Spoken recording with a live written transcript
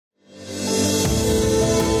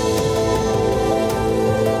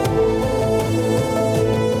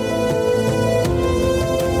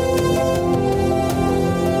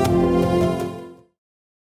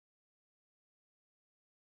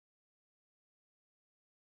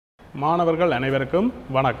மாணவர்கள் அனைவருக்கும்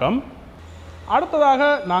வணக்கம். அடுத்ததாக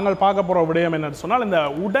நாங்கள் பார்க்க போகிற விடயம் என்னன்னு சொன்னால் இந்த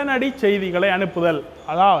உடனடி செய்திகளை அனுப்புதல்,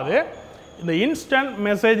 அதாவது இந்த இன்ஸ்டன்ட்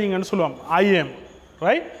மெசேஜிங்னு சொல்லுவோம் ஐஎம்,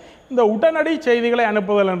 ரைட். இந்த உடனடி செய்திகளை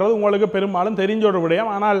அனுப்புதல்ன்றது உங்களுக்கு பெரும்பாலும் தெரிஞ்ச ஒரு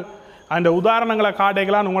விடயம். ஆனால் அந்த உதாரணங்களை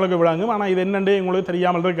காட்டிக்கலாம் உங்களுக்கு விளங்கும். ஆனால் இது என்னென்று உங்களுக்கு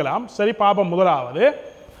தெரியாமல் இருக்கலாம். சரி, பார்ப்போம். முதலாவது,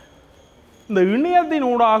 இந்த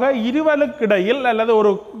இணையத்தினூடாக இருவருக்கிடையில்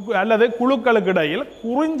அல்லது குழுக்களுக்கிடையில்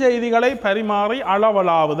குறுஞ்செய்திகளை பரிமாறி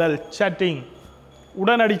அளவலாவுதல், சேட்டிங்,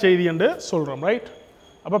 உடனடி செய்தி என்று சொல்கிறோம், ரைட்.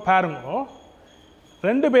 அப்போ பாருங்க,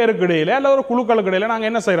 ரெண்டு பேருக்கு இடையில் அல்லது ஒரு குழுக்களுக்கு இடையில்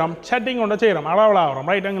நாங்கள் என்ன செய்கிறோம்? சேட்டிங் ஒன்று செய்கிறோம்,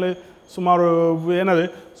 அளவலாகிறோம், ரைட். எங்களுக்கு சும்மா ஒரு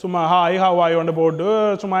சும்மா ஹாய் ஒன்று போட்டு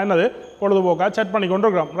சும்மா பொழுதுபோக்காக சேட் பண்ணி கொண்டு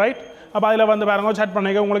இருக்கிறோம், ரைட். அப்போ அதில் பாருங்க, சேட்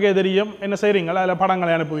பண்ணிக்க உங்களுக்கே தெரியும் என்ன செய்கிறீங்களா. அதில்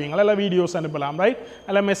படங்களை அனுப்புவீங்க, இல்லை வீடியோஸ் அனுப்பலாம், ரைட்.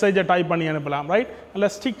 இல்லை மெசேஜை டைப் பண்ணி அனுப்பலாம், ரைட். இல்லை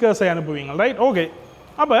ஸ்டிக்கர்ஸை அனுப்புவீங்க, ரைட். ஓகே.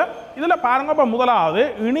 அப்போ இதில் பாருங்க, இப்போ முதலாவது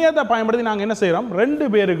இணையத்தை பயன்படுத்தி நாங்கள் என்ன செய்கிறோம்? ரெண்டு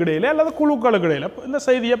பேருக்கு இடையில அல்லது குழுக்களுக்கு இடையில் இந்த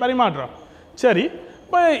செய்தியை பரிமாற்றுறோம். சரி,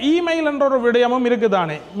 இப்போ இமெயில் என்ற ஒரு விடயமும்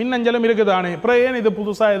இருக்குதானே, மின்னஞ்சலும் இருக்குதானே. அப்புறம் ஏன் இது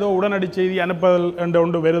புதுசாக ஏதோ உடனடி செய்தி அனுப்புதல் என்று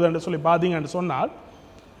ஒன்று வருதுன்னு சொல்லி பார்த்தீங்கன்னு சொன்னால்,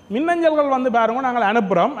 மின்னஞ்சல்கள் பாருங்க, நாங்கள்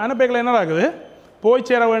அனுப்புகிறோம். அனுப்பிக்கல என்ன ஆகுது? போய்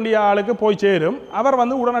சேர வேண்டிய ஆளுக்கு போய் சேரும். அவர்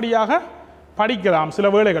உடனடியாக படிக்கலாம். சில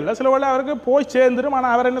வேளைகளில் அவருக்கு போய் சேர்ந்துடும்.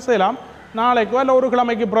 ஆனால் அவர் என்ன செய்யலாம்? நாளைக்கோ இல்லை ஒரு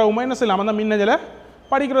கிழமைக்கு பிறகுமோ என்ன செய்யலாம்? அந்த மின்னஞ்சலை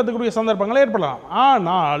படிக்கிறதுக்குரிய சந்தர்ப்பங்கள் ஏற்படலாம்.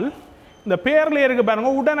 ஆனால் இந்த பேரில் இருக்க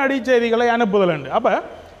பாருங்க, உடனடி செய்திகளை அனுப்புதல் உண்டு. அப்போ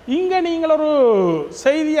இங்கே நீங்கள் ஒரு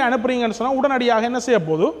செய்தியை அனுப்புறீங்கன்னு சொன்னால் உடனடியாக என்ன செய்ய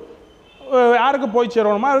போகுது? யாருக்கு போய்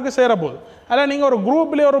சேரணுமோ அவருக்கு சேரப்போகுது. அதில் நீங்கள் ஒரு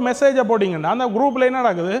குரூப்லேயே ஒரு மெசேஜை போட்டிங்கன்னா அந்த குரூப்பில் என்ன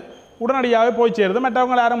நடக்குது? உடனடியாகவே போய் சேருது.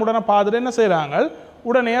 மற்றவங்க யாரும் உடனே பார்த்துட்டு என்ன செய்கிறாங்க?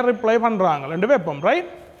 உடனே ரிப்ளை பண்ணுறாங்க, ரெண்டு வைப்போம், ரைட்.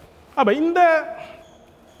 அப்போ இந்த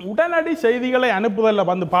உடனடி செய்திகளை அனுப்புதலில்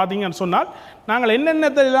பார்த்தீங்கன்னு சொன்னால் நாங்கள்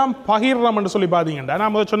என்னென்னத்தெல்லாம் பகிர்றோம்னு சொல்லி பார்த்தீங்கன்னா,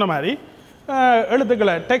 நான் முதல் சொன்ன மாதிரி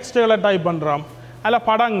எழுத்துக்களை டெக்ஸ்ட்டுகளை டைப் பண்ணுறோம், அல்லது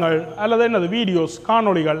படங்கள் அல்லது வீடியோஸ்,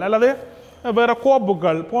 காணொளிகள் அல்லது வேறு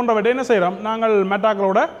கோப்புகள் போன்றவற்றை என்ன செய்கிறோம்? நாங்கள்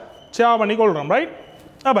மெட்டாக்களோட ஷேர் பண்ணி கொள்கிறோம், ரைட்.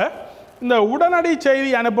 அப்போ இந்த உடனடி செய்தி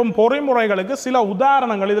அனுப்பும் பொறிமுறைகளுக்கு சில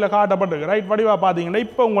உதாரணங்கள் இதில் காட்டப்பட்டிருக்கு, ரைட். வடிவாக பார்த்தீங்கன்னா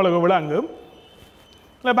இப்போ உங்களுக்கு விளங்கும்.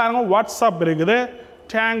 இல்லை பாருங்கள், வாட்ஸ்அப் இருக்குது,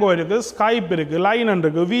 டேங்கோ இருக்குது, ஸ்கைப் இருக்குது, லைன்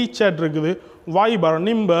இருக்குது, வீசாட் இருக்குது, வைபர்,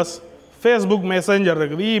 நிம்பஸ், ஃபேஸ்புக் மெசேஞ்சர்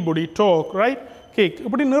இருக்குது, ஈபுடி, டோக், ரைட், கிக்,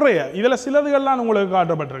 இப்படி நிறைய இதில் சிலதுகள்லாம் உங்களுக்கு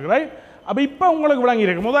காட்டப்பட்டிருக்கு, ரைட். அப்போ இப்போ உங்களுக்கு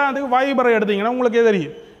விளங்கியிருக்கு. உதாரணத்துக்கு வைபரை எடுத்தீங்கன்னா உங்களுக்கே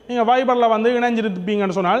தெரியும். நீங்கள் வைபரில்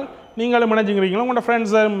இணைஞ்சிருப்பீங்கன்னு சொன்னால் நீங்களும் இணைஞ்சிக்கிறீங்களா, உங்களோட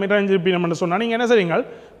ஃப்ரெண்ட்ஸை இணைஞ்சிருப்பீங்கன்னு சொன்னால் நீங்கள் என்ன செய்வீங்க?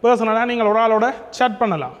 பர்சனலாக நீங்கள் ஒரு ஆளோட சேட்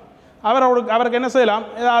பண்ணலாம். அவருக்கு என்ன செய்யலாம்?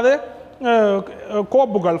 ஏதாவது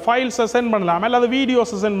கோப்புகள், ஃபைல்ஸை சென்ட் பண்ணலாம், அல்லது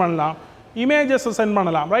வீடியோஸை சென்ட் பண்ணலாம், இமேஜஸை சென்ட்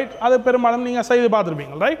பண்ணலாம், ரைட். அது பெரும்பாலும் நீங்கள் செய்து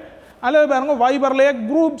பார்த்துருப்பீங்க, ரைட். அல்லது பாருங்க, வைபர்லேயே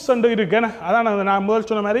குரூப்ஸ் இருக்குன்னு, அதான் நான் முதல்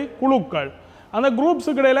சொன்ன மாதிரி குழுக்கள். அந்த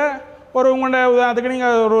குரூப்ஸுக்கு இடையில் ஒரு உங்களோட உதாரணத்துக்கு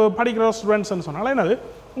நீங்கள் ஒரு படிக்கிற ஸ்டூடெண்ட்ஸ்ன்னு சொன்னாலும் என்னது,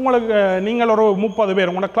 உங்களுக்கு நீங்கள் ஒரு 30 பேர்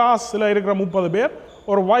உங்களோட கிளாஸில் இருக்கிற 30 பேர்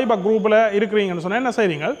ஒரு வைபர் குரூப்பில் இருக்கிறீங்கன்னு சொன்னால் என்ன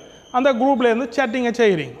செய்கிறீங்க? அந்த குரூப்லேருந்து சேட்டிங்கை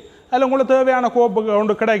செய்கிறீங்க. அதில் உங்களுக்கு தேவையான கோப்பு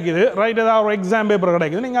ஒன்று கிடைக்குது, ரைட். ஏதாவது ஒரு எக்ஸாம் பேப்பர்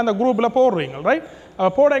கிடைக்குது, நீங்கள் அந்த குரூப்பில் போடுறீங்க, ரைட்.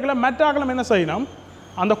 போடைகளை மெட்டாக்களும் என்ன செய்யணும்?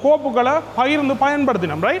 அந்த கோப்புகளை பகிர்ந்து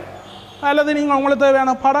பயன்படுத்தினோம், ரைட். அல்லது நீங்கள் உங்களுக்கு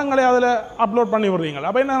தேவையான படங்களை அதில் அப்லோட் பண்ணி விடுறீங்க.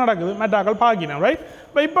 அப்போ என்ன நடக்குது? மெட்டாக்கள் பார்க்கணும், ரைட்.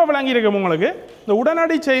 இப்போ விளங்கியிருக்கும் உங்களுக்கு இந்த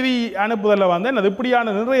உடனடி செய்தி அனுப்புதலில் என்னது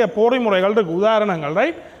இப்படியான நிறைய பொறிமுறைகள் இருக்குது, உதாரணங்கள்,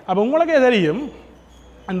 ரைட். அப்போ உங்களுக்கே தெரியும்,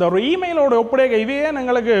 அந்த ஒரு இமெயிலோட ஒப்படைக்க இதே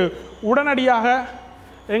எங்களுக்கு உடனடியாக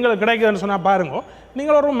எங்களுக்கு கிடைக்குதுன்னு சொன்னால் பாருங்க,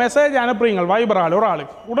 நீங்கள் ஒரு மெசேஜ் அனுப்புறீங்க வைபரால் ஒரு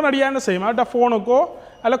ஆளுக்கு, உடனடியாக என்ன செய்யும்? அவட்ட ஃபோனுக்கோ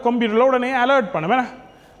அல்ல கம்ப்யூட்டரில் உடனே அலர்ட் பண்ணுவேன்.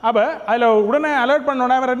 அப்போ அதில் உடனே அலர்ட்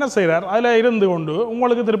பண்ணோடனே அவர் என்ன செய்கிறார்? அதில் இருந்து கொண்டு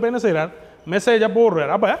உங்களுக்கு திருப்பி என்ன செய்கிறார்? மெசேஜை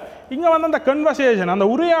போடுறார். அப்போ இங்கே அந்த கன்வர்சேஷன், அந்த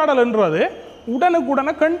உரையாடல்ன்றது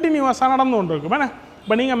உடனுக்குடனே கண்டினியூஸாக நடந்து கொண்டு இருக்கும். ஏன்னா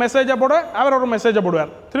இப்போ நீங்கள் மெசேஜை போட அவர் ஒரு மெசேஜை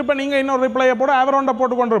போடுவார், திருப்பி நீங்கள் இன்னொரு ரிப்ளையை போட அவர் ஒன்றை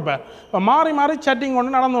போட்டு கொண்டு இருப்பார். இப்போ மாறி மாறி சேட்டிங்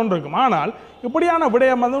ஒன்று நடந்து கொண்டு இருக்கும். ஆனால் இப்படியான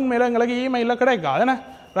விடயம் உண்மையில் எங்களுக்கு இமெயிலில் கிடைக்காது, என்ன,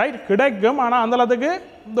 ரைட். கிடைக்கும், ஆனால் அந்தளத்துக்கு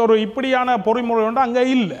இந்த ஒரு இப்படியான பொறிமுறை ஒன்று அங்கே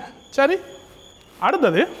இல்லை. சரி,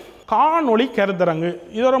 அடுத்தது காணொளி கருத்தரங்கு.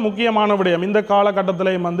 இது ஒரு முக்கியமான விடயம். இந்த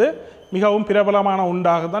காலகட்டத்திலையும் மிகவும் பிரபலமான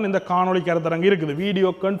உண்டாகத்தான் இந்த காணொளி கருத்தரங்கு இருக்குது.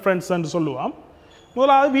 வீடியோ கான்ஃபரன்ஸ்ன்னு சொல்லுவோம்.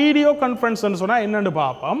 முதலாவது வீடியோ கான்ஃபரன்ஸ்ன்னு சொன்னால் என்னென்னு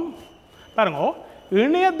பார்ப்போம். பாருங்க,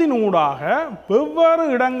 இணையத்தினூடாக வெவ்வேறு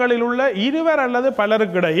இடங்களில் உள்ள இருவர் அல்லது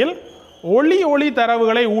பலருக்கு இடையில் ஒளி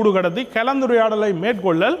தரவுகளை ஊடுகடத்தி கலந்துரையாடலை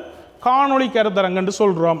மேற்கொள்ளல் காணொளி கருத்தரங்குன்னு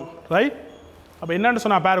சொல்கிறோம், ரைட். அப்போ என்னென்னு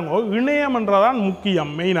சொன்னால் பாருங்க, இணையம் என்றதான்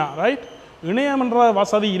முக்கியம், மெயினாக, ரைட். இணையம் என்ற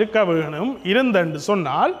வசதி இருக்க வேணும். இருந்தென்று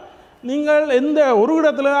சொன்னால் நீங்கள் எந்த ஒரு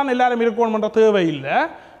இடத்துல தான் எல்லாரும் இருக்கணும்ன்ற தேவையில்லை.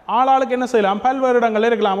 ஆளாளுக்கு என்ன செய்யலாம்? பல்வேறு இடங்கள்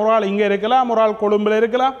இருக்கலாம். ஒரு ஆள் இங்கே இருக்கலாம், ஒரு ஆள் கொழும்பில்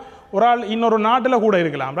இருக்கலாம், ஒரு ஆள் இன்னொரு நாட்டில் கூட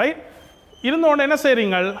இருக்கலாம், ரைட். இருந்தோடனே என்ன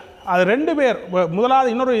செய்கிறீங்க? அது ரெண்டு பேர் முதலாவது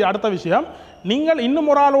இன்னொரு அடுத்த விஷயம் நீங்கள் இன்னும்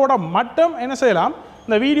ஒரு ஆளோட மட்டும் என்ன செய்யலாம்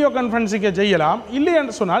இந்த வீடியோ கான்ஃபரன்ஸிங்கை செய்யலாம். இல்லை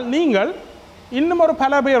என்று சொன்னால் நீங்கள் இன்னும் ஒரு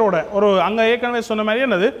பல பேரோட ஒரு அங்கே ஏற்கனவே சொன்ன மாதிரி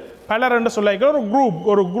என்னது பலர் என்று சொல்லிக்கிற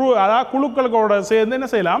ஒரு குரூப் அதாவது குழுக்களோட சேர்ந்து என்ன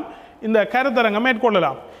செய்யலாம் இந்த கருத்தரங்கம்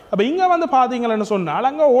மேற்கொள்ளலாம். அப்போ இங்கே வந்து பார்த்தீங்கன்னு சொன்னால்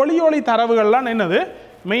அங்கே ஒளி தரவுகள்லாம் என்னது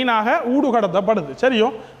மெயினாக ஊடுகடத்தப்படுது. சரியோ,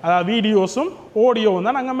 அதாவது வீடியோஸும் ஆடியோவும்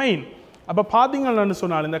தான் நாங்கள் மெயின். அப்போ பார்த்தீங்கன்னு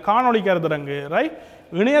சொன்னால் இந்த காணொளி கருத்தரங்கு ரைட்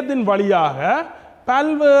இணையத்தின் வழியாக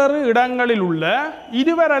பல்வேறு இடங்களில் உள்ள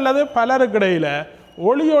இருவர் அல்லது பலருக்கு இடையில்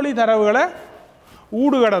ஒளி தரவுகளை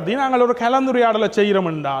ஊடுகடத்தி நாங்கள் ஒரு கலந்துரையாடலை செய்கிறோம்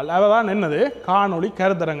என்றால் அதுதான் என்னது காணொளி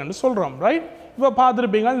கருத்தரங்குன்னு சொல்கிறோம். ரைட் இப்போ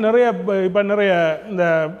பார்த்துருப்பீங்க நிறைய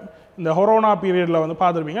இந்த கொரோனா பீரியடில் வந்து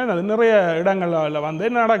பார்த்துருப்பீங்க நிறைய இடங்களில் வந்து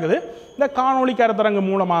என்ன நடக்குது இந்த காணொளி கருத்தரங்கு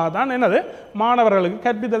மூலமாக தான் என்னது மாணவர்களுக்கு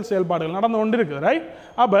கற்பித்தல் செயல்பாடுகள் நடந்து கொண்டு இருக்குது. ரைட்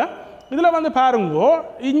அப்போ இதில் வந்து பாருங்கோ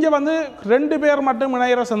இங்கே வந்து 2 பேர் மட்டும்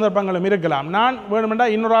இணைகிற சந்தர்ப்பங்களும் இருக்கலாம். நான் வேணுமெண்டா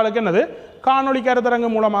இன்னொரு ஆளுக்கு என்னது காணொளி கருத்தரங்கு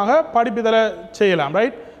மூலமாக படிப்பித்தலை செய்யலாம்.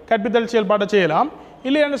 ரைட் கற்பித்தல் செயல்பாட்டை செய்யலாம்.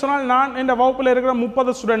 இல்லை என்று சொன்னால் நான் இந்த வகுப்பில் இருக்கிற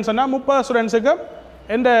 30 ஸ்டூடெண்ட்ஸ்னா 30 ஸ்டூடெண்ட்ஸுக்கு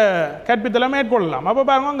எந்த கற்பித்தலை மேற்கொள்ளலாம். அப்போ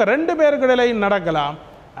பாருங்க அங்கே 2 பேருக்கு இடையிலையும் நடக்கலாம்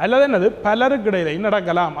அல்லது என்னது பலருக்கு இடையிலையும்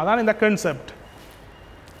நடக்கலாம். அதான் இந்த கான்செப்ட்.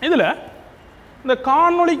 இதில் இந்த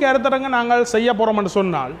காணொளி கருத்தரங்கை நாங்கள் செய்ய போகிறோம்னு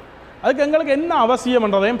சொன்னால் அதுக்கு எங்களுக்கு என்ன அவசியம்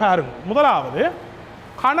என்றதையும் பாருங்க. முதலாவது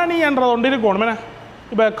கணனி என்றது ஒன்று இருக்கணும். என்ன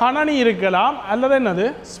இப்போ கணனி இருக்கலாம் அல்லது என்னது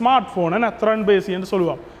ஸ்மார்ட் ஃபோன் என்ன திறன்பேசி என்று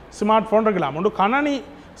சொல்லுவோம். ஸ்மார்ட் ஃபோன் இருக்கலாம். ஒன்று கணனி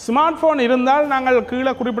ஸ்மார்ட் ஃபோன் இருந்தால் நாங்கள்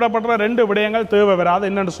கீழே குறிப்பிடப்படுற 2 விடயங்கள் தேவை வராது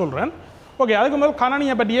என்னென்னு சொல்கிறேன். ஓகே, அதுக்கு முதல்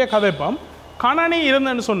கணனியை பற்றியே கதைப்போம். கணனி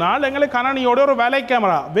இருந்துன்னு சொன்னால் எங்களுக்கு கணனியோட ஒரு வலை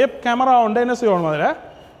கேமரா வெப் கேமரா ஒன்று என்ன செய்யணும் அதில்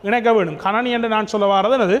இணைக்க வேணும். கணனி என்று நான் சொல்ல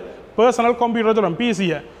வரது என்னது பர்சனல் கம்ப்யூட்டர் சொல்லுவோம்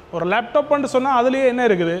பிசியை. ஒரு லேப்டாப்னு சொன்னால் அதுலேயே என்ன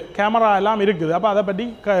இருக்குது கேமரா எல்லாம் இருக்குது. அப்போ அதை பற்றி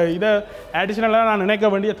இதை அடிஷ்னலாக நான் நினைக்க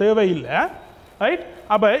வேண்டிய தேவையில்லை. ரைட்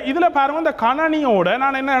அப்போ இதில் பாருங்கள் இந்த கணனியோட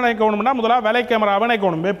நான் என்ன நினைக்கணும்னா முதலாக வலை கேமராவை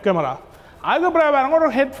நினைக்கணும் வெப் கேமரா. அதுக்கப்புறம் பாருங்க ஒரு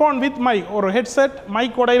ஹெட்ஃபோன் வித் மைக் ஒரு ஹெட்செட்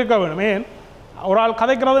மைக்கோட இருக்க வேணும். ஏன் ஒரு ஆள்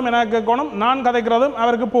கதைக்கிறதும் எனக்கு கேட்கணும் நான் கதைக்கிறதும்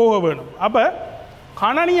அவருக்கு போக வேணும். அப்போ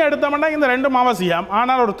கணனியை எடுத்தோம்னா இந்த 2ம் அவசியம்.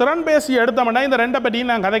 ஆனால் ஒரு திறன்பேசி எடுத்தோம்னா இந்த 2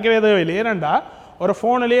 பற்றியும் நான் கதைக்கவே தேவையில்லை. ஏனெண்டா ஒரு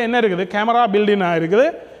ஃபோன்லேயே என்ன இருக்குது கேமரா பில்டினாக இருக்குது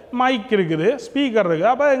மைக் இருக்குது ஸ்பீக்கர் இருக்குது.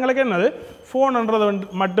 அப்போ எங்களுக்கு என்னது ஃபோன்ன்றது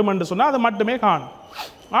மட்டுமென்று சொன்னால் அது மட்டுமே காணும்.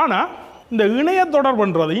 ஆனால் இந்த இணைய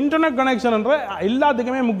தொடர்புன்றது இன்டர்நெட் கனெக்ஷன்ன்ற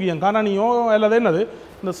எல்லாத்துக்குமே முக்கியம். கணனியோ அல்லது என்னது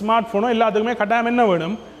இந்த ஸ்மார்ட் ஃபோனோ எல்லாத்துக்குமே கட்டாயம் என்ன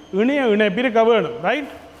வேணும் இணைப்பு இருக்க வேணும்.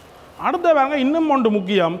 ரைட் அடுத்த பாருங்க இன்னும் ஒன்று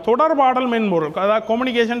முக்கியம் தொடர்பாடல் மென்பொருள் அதாவது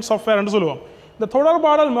கம்யூனிகேஷன் சாஃப்ட்வேர்னு சொல்லுவோம். இந்த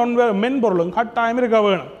தொடர்பாடல் மென்பொருளும் கட்டாயம் இருக்க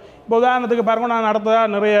வேணும். இப்போ உதாரணத்துக்கு பாருங்க நான் அடுத்ததாக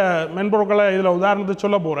நிறைய மென்பொருட்களை இதில் உதாரணத்துக்கு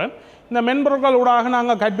சொல்ல போகிறேன். இந்த மென்பொருட்கள் ஊடாக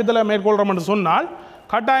நாங்கள் கற்பித்தலை மேற்கொள்கிறோம் என்று சொன்னால்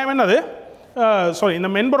கட்டாயம் என்னது இந்த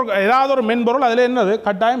மென்பொருள் ஏதாவது ஒரு மென்பொருள் அதில் என்னது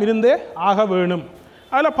கட்டாயம் இருந்தே ஆக வேணும்.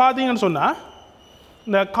 அதில் பார்த்தீங்கன்னு சொன்னால்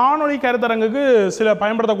இந்த காணொளி கருத்தரங்குக்கு சில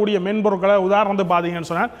பயன்படுத்தக்கூடிய மென்பொருட்களை உதாரணத்துக்கு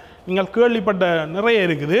பார்த்தீங்கன்னு சொன்னால் நீங்கள் கேள்விப்பட்ட நிறைய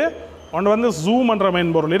இருக்குது. ஒன்று வந்து ஜூம் என்ற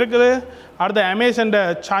மென்பொருள் இருக்குது. அடுத்து அமேசான்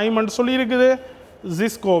சைமண்ட் சொல்லி இருக்குது.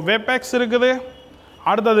 ஜிஸ்கோ வெப்எக்ஸ் இருக்குது.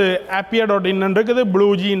 அடுத்தது API.in இருக்குது. ப்ளூ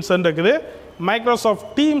ஜீன்ஸ் இருக்குது. மைக்ரோசாஃப்ட்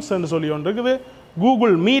டீம்ஸ் சொல்லி ஒன்று இருக்குது.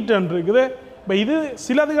 கூகுள் மீட் இருக்குது. இப்போ இது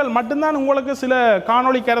சிலதுகள் மட்டும்தான் உங்களுக்கு சில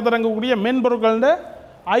காணொளி கருத்தரங்கக்கூடிய மென்பொருட்கள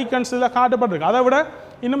ஐக்கன்ஸ் இதில் காட்டப்பட்டிருக்கு. அதை விட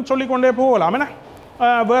இன்னும் சொல்லிக்கொண்டே போகலாம். என்ன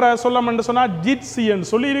வேறு சொல்லமென்று சொன்னால்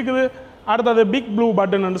ஜிட்சின்னு சொல்லி இருக்குது. அடுத்தது பிக் ப்ளூ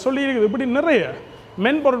பட்டன் சொல்லி இருக்குது. இப்படி நிறைய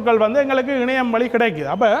மென்பொருட்கள் வந்து எங்களுக்கு இணையம் வழி கிடைக்குது.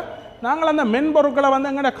 அப்போ நாங்கள் அந்த மென்பொருட்களை வந்து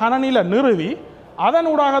எங்களோட கணனியில் நிறுவி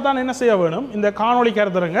அதனூடாகத்தான் என்ன செய்ய வேணும் இந்த காணொளி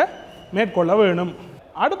கருத்தரங்கை மேற்கொள்ள வேணும்.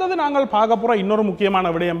 அடுத்தது நாங்கள் பார்க்க போகிற இன்னொரு முக்கியமான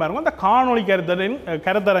விடயம் பாருங்கள் இந்த காணொளி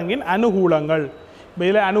கருத்தரங்கின் அனுகூலங்கள். இப்போ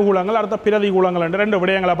இதில் அனுகூலங்கள் அடுத்த பிரதிகூலங்கள் என்று 2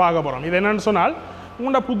 விடயங்களை பார்க்க போகிறோம். இது என்னென்னு சொன்னால்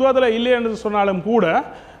உங்களோட புத்தகத்தில் இல்லை என்று சொன்னாலும் கூட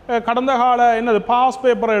கடந்த கால என்னது பாஸ்ட்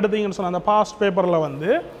பேப்பரை எடுத்தீங்கன்னு சொன்னால் அந்த பாஸ்ட் பேப்பரில் வந்து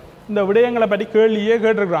இந்த விடயங்களை பற்றி கேள்வியே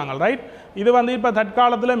கேட்டிருக்கிறாங்க. ரைட் இது வந்து இப்போ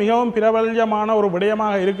தற்காலத்தில் மிகவும் பிரபல்யமான ஒரு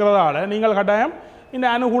விடயமாக இருக்கிறதால நீங்கள் கட்டாயம் இந்த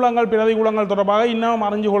அனுகூலங்கள் பிரதிகூலங்கள் தொடர்பாக இன்னும்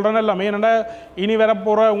அறிஞ்சு கொள்றேன்னு எல்லாமே. ஏன்னா இனி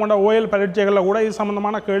வரப்போகிற உங்களோட ஓயல் பரீட்சைகளில் கூட இது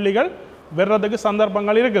சம்மந்தமான கேள்விகள் வர்றதுக்கு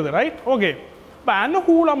சந்தர்ப்பங்கள் இருக்குது. ரைட் ஓகே இப்போ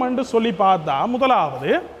அனுகூலம் என்று சொல்லி பார்த்தா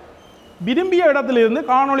முதலாவது விரும்பிய இடத்திலிருந்து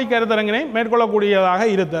காணொளி கருத்தரங்கினை மேற்கொள்ளக்கூடியதாக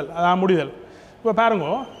இருத்தல் அதான் முடிதல். இப்போ பாருங்க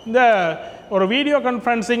இந்த ஒரு வீடியோ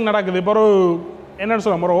கான்ஃபரன்சிங் நடக்குது. இப்போ ஒரு என்னென்னு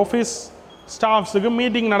சொல்லுவோம் ஒரு ஆஃபீஸ் ஸ்டாஃப்ஸுக்கு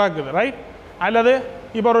மீட்டிங் நடக்குது. ரைட் அல்லது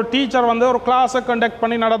இப்போ ஒரு டீச்சர் வந்து ஒரு கிளாஸை கண்டக்ட்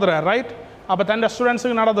பண்ணி நடத்துகிறார். ரைட் அப்போ தன்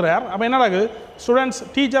ஸ்டூடெண்ட்ஸுக்கு நடத்துகிறார். அப்போ என்ன நடக்குது ஸ்டூடெண்ட்ஸ்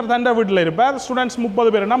டீச்சர் தண்டை வீட்டில் இருப்பார். ஸ்டூடெண்ட்ஸ் 30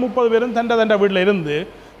 பேருன்னா 30 பேரும் தண்டை வீட்டில் இருந்து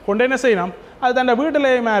கொண்டு என்ன செய்யணும் அது தண்டை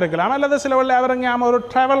வீட்டிலேயுமே இருக்கலாம். அல்லது சில வழியில் அவர் இங்கே ஒரு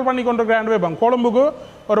ட்ராவல் பண்ணி கொண்டிருக்கிறான்னு வைப்பாங்க. கொழும்புக்கு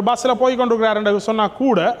ஒரு பஸ்ஸில் போய் கொண்டிருக்கிறாருன்னு சொன்னால்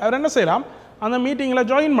கூட அவர் என்ன செய்யலாம் அந்த மீட்டிங்கில்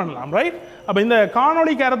ஜாயின் பண்ணலாம். ரைட் அப்போ இந்த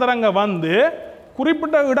காணொளி கருத்தரங்கை வந்து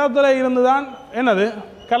குறிப்பிட்ட இடத்துல இருந்து தான் என்னது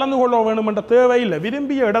கலந்து கொள்ள வேண்டும் என்ற தேவையில்லை.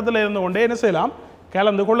 விரும்பிய இடத்துல இருந்து கொண்டே என்ன செய்யலாம்,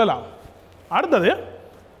 கலந்து கொள்ளலாம். அடுத்தது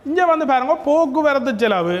இங்கே வந்து பாருங்க, போக்குவரத்து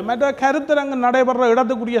செலவு மற்ற கருத்தரங்கு நடைபெற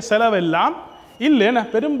இடத்துக்குரிய செலவு எல்லாம் இல்லை, என்ன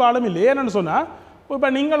பெரும்பாலும் இல்லை. ஏன்னு சொன்னால் இப்போ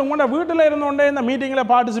நீங்கள் உங்களோட வீட்டில் இருந்தோண்டே இந்த மீட்டிங்கில்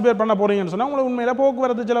பார்ட்டிசிபேட் பண்ண போகிறீங்கன்னு சொன்னால் உங்களுக்கு உண்மையில்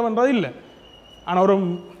போக்குவரத்து செலவுன்றது இல்லை. ஆனால் ஒரு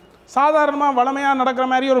சாதாரணமாக வளமையாக நடக்கிற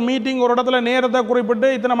மாதிரி ஒரு மீட்டிங் ஒரு இடத்துல நேரத்தை குறிப்பிட்டு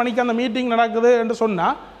இத்தனை மணிக்கு அந்த மீட்டிங் நடக்குது என்று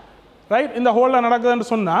சொன்னால், ரைட், இந்த ஹோலில் நடக்குதுன்னு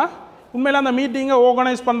சொன்னால் உண்மையில் அந்த மீட்டிங்கை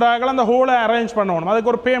ஆர்கனைஸ் பண்ணுறாங்க, அந்த ஹோலை அரேஞ்ச் பண்ணணும்,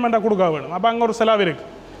 அதுக்கு ஒரு பேமெண்ட்டை கொடுக்க வேணும். அப்போ அங்கே ஒரு செலவு இருக்குது,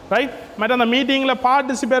 ரைட். மற்ற அந்த மீட்டிங்கில்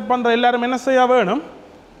பார்ட்டிசிபேட் பண்ணுற எல்லாரும் என்ன செய்ய வேணும்,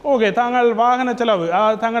 ஓகே, தாங்கள் வாகன செலவு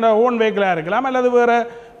தங்களோட ஓன் வெஹிக்கிளாக இருக்கலாம் அல்லது வேறு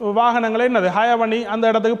வாகனங்களை என்னது ஹயர் பண்ணி அந்த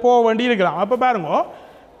இடத்துக்கு போக வேண்டி இருக்கலாம். அப்போ பாருங்க,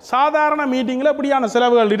 சாதாரண மீட்டிங்கில் இப்படியான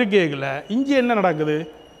செலவுகள் இருக்கேங்கள, இங்கே என்ன நடக்குது,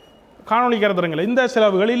 காணொலி கருத்துறங்கள இந்த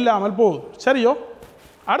செலவுகள் இல்லாமல் போகுது. சரியோ?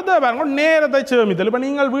 அடுத்தது பாருங்க, நேரத்தை சேமித்தல். இப்போ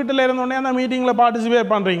நீங்கள் வீட்டில் இருந்தோடனே அந்த மீட்டிங்கில்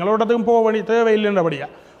பார்ட்டிசிபேட் பண்ணுறீங்க, ஒரு இடத்துக்கும் போக வேண்டிய தேவையில்லைன்றபடியா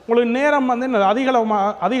உங்களுக்கு நேரம் வந்து என்ன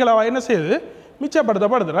அதிகளவாக என்ன செய்யுது,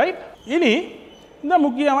 மிச்சப்படுத்தப்படுது, ரைட். இனி இந்த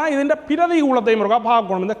முக்கியமாக இதுன்ற பிரதிகூலத்தை முருகா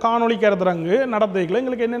பார்க்கணும். இந்த காணொலி கருத்துறங்கு நடத்தைகள்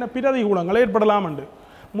எங்களுக்கு என்னென்ன பிரதிகூலங்கள் ஏற்படலாம் என்று.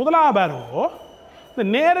 முதலாவது பாருங்கோ, இந்த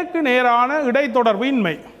நேருக்கு நேரான இடைத்தொடர்பு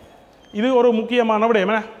இன்மை. இது ஒரு முக்கியமான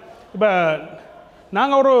விடயம். இப்போ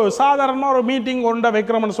நாங்கள் ஒரு சாதாரணமாக ஒரு மீட்டிங் கொண்ட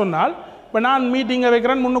வைக்கிறோம்னு சொன்னால், இப்போ நான் மீட்டிங்கை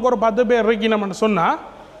வைக்கிறேன், முன்னுக்கு ஒரு 10 பேர் இருக்கணும்னு சொன்னால்,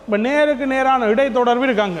 இப்போ நேருக்கு நேரான இடைத்தொடர்பு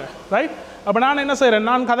இருக்காங்க, ரைட். அப்போ நான் என்ன செய்கிறேன்,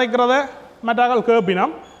 நான் கதைக்கிறத மற்றாக்கள்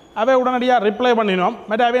கேட்பினோம், அவை உடனடியாக ரிப்ளை பண்ணினோம்.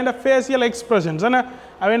 மற்ற அவையோட ஃபேஷியல் எக்ஸ்பிரஷன்ஸ் என்ன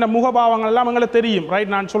அவையோட முகபாவங்கள் எல்லாம் எங்களுக்கு தெரியும்,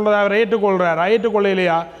 ரைட். நான் சொல்கிறத அவர்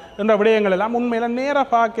ஏற்றுக்கொள்ளையிலையா என்ற விடயங்கள் எல்லாம் உண்மையில் நேராக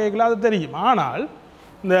பார்க்கல அது தெரியும். ஆனால்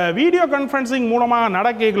இந்த வீடியோ கான்ஃபரன்சிங் மூலமாக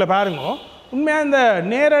நடக்கல பாருங்க, உண்மையாக இந்த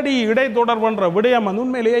நேரடி இடைத்தொடர்புன்ற விடயம் வந்து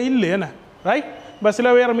உண்மையிலேயே இல்லை, என்ன ரைட். இப்போ சில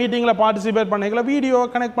பேர் மீட்டிங்கில் பார்ட்டிசிபேட் பண்ணிக்கல வீடியோ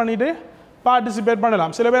கனெக்ட் பண்ணிவிட்டு பார்ட்டிசிபேட்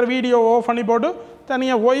பண்ணலாம். சில பேர் வீடியோ ஆஃப் பண்ணி போட்டு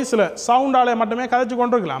தனியாக வாய்ஸில் சவுண்டாலே மட்டுமே கதைச்சு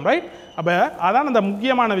கொண்டிருக்கலாம், ரைட். அப்போ அதான் அந்த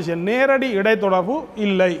முக்கியமான விஷயம், நேரடி இடைத்தொடர்பு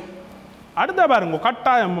இல்லை. அடுத்த பாருங்க,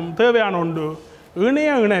 கட்டாயம் தேவையான ஒன்று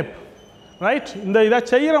இணைய இணைப்பு, ரைட். இந்த இதை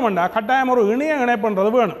செய்கிறோம்டா கட்டாயம் ஒரு இணைய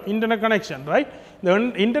இணைப்புன்றது வேணும், இன்டர்நெட் கனெக்ஷன், ரைட். இந்த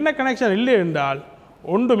இன்டர்நெட் கனெக்ஷன் இல்லை என்றால்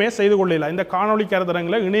ஒன்றுமே செய்து கொள்ளல, இந்த காணொலி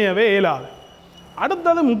கருத்தரங்கில் இணையவே இயலாது.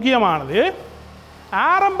 அடுத்தது முக்கியமானது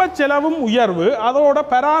ஆரம்ப செலவும் உயர்வு, அதோட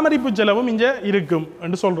பராமரிப்பு செலவும் இங்கே இருக்கும்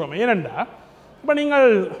என்று சொல்கிறோம். ஏனெண்டா இப்போ நீங்கள்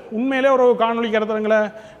உண்மையிலே ஒரு காணொலி கருத்தரங்களை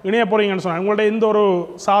இணைய போகிறீங்கன்னு சொன்னால் உங்கள்ட்ட எந்த ஒரு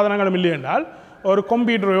சாதனங்களும் இல்லை என்றால் ஒரு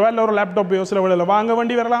கம்ப்யூட்டரையோ இல்லை ஒரு லேப்டாப்பையோ சில வேளையில் வாங்க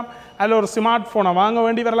வேண்டி வரலாம், அதில் ஒரு ஸ்மார்ட் ஃபோனை வாங்க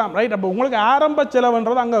வேண்டி வரலாம், ரைட். அப்போ உங்களுக்கு ஆரம்ப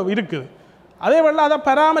செலவுன்றது அங்கே இருக்குது. அதே வேளை அதை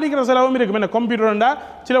பராமரிக்கிற செலவும் இருக்கும். என்ன கம்ப்யூட்டர்ண்டா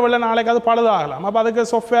சில வேளை நாளைக்கு அது பழுதாகலாம், அப்போ அதுக்கு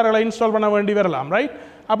சாஃப்ட்வேர்களை இன்ஸ்டால் பண்ண வேண்டி வரலாம், ரைட்.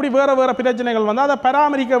 அப்படி வேறு பிரச்சனைகள் வந்து அதை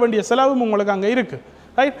பராமரிக்க வேண்டிய செலவும் உங்களுக்கு அங்கே இருக்குது,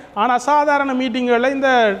 ரைட். ஆனால் சாதாரண மீட்டிங்களில் இந்த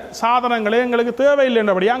சாதனங்களே எங்களுக்கு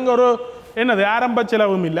தேவையில்லைன்றபடி அங்கே ஒரு என்னது ஆரம்ப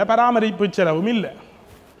செலவும் இல்லை, பராமரிப்பு செலவும் இல்லை.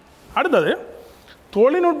 அடுத்தது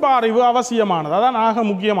தொழில்நுட்ப அறிவு அவசியமானது, அதான் ஆக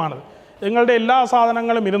முக்கியமானது. எங்கள்கிட்ட எல்லா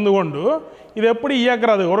சாதனங்களும் இருந்து கொண்டு இது எப்படி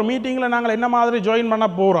இயக்கிறது, ஒரு மீட்டிங்கில் நாங்கள் என்ன மாதிரி ஜாயின் பண்ண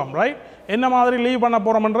போகிறோம், ரைட், என்ன மாதிரி லீவ் பண்ண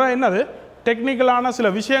போகிறோம்ன்ற என்னது டெக்னிக்கலான சில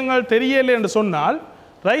விஷயங்கள் தெரியலை என்று சொன்னால்,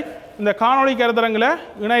 ரைட், இந்த காணொலி கருத்தரங்கில்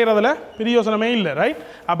இணைகிறதுல பிரயோசனமே இல்லை, ரைட்.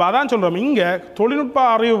 அப்போ அதான் சொல்கிறோம், இங்கே தொழில்நுட்ப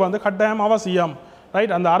அறிவு வந்து கட்டாயம் அவசியம்,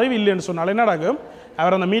 ரைட். அந்த அறிவு இல்லைன்னு சொன்னால் என்ன நடக்கும்,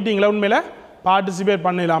 அவர் அந்த மீட்டிங்கில் உண்மையில் பார்ட்டிசிபேட்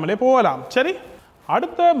பண்ணிடலாமலே போகலாம். சரி,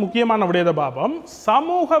 அடுத்த முக்கியமான விடயத்தை பார்ப்போம்,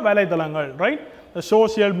 சமூக வலைத்தளங்கள், ரைட். இந்த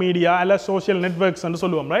சோசியல் மீடியா அல்ல சோசியல் நெட்வொர்க்ஸ் என்று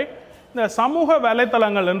சொல்லுவோம், ரைட். இந்த சமூக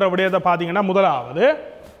வலைத்தளங்கள் என்ற விடயத்தை பார்த்தீங்கன்னா முதலாவது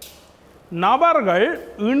நபர்கள்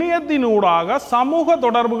இணையத்தினூடாக சமூக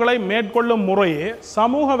தொடர்புகளை மேற்கொள்ளும் முறையே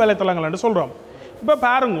சமூக வலைத்தளங்கள் என்று சொல்கிறோம். இப்போ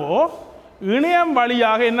பாருங்க, இணையம்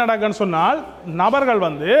வழியாக என்ன நடக்குன்னு சொன்னால் நபர்கள்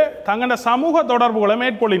வந்து தங்களோட சமூக தொடர்புகளை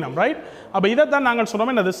மேற்கொள்ளினோம், ரைட். அப்போ இதைத்தான் நாங்கள்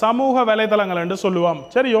சொல்கிறோம் என்னது சமூக வலைத்தளங்கள் என்று சொல்லுவோம்.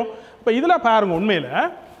 சரியோ? இப்போ இதில் பாருங்கள், உண்மையில்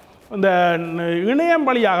இந்த இணையம்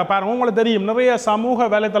வழியாக பாருங்கள், உங்களுக்கு தெரியும் நிறைய சமூக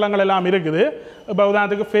வலைத்தளங்கள் எல்லாம் இருக்குது. இப்போ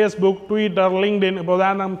உதாரணத்துக்கு ஃபேஸ்புக், ட்விட்டர், லிங்க்டின், இப்போ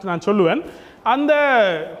உதாரணம் நான் சொல்லுவேன். அந்த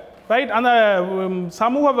ரைட், அந்த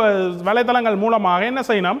சமூக வலைத்தளங்கள் மூலமாக என்ன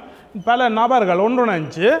செய்யணும், பல நபர்கள்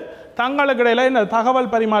ஒன்றிணைஞ்சு தங்களுக்கு இடையில் என்ன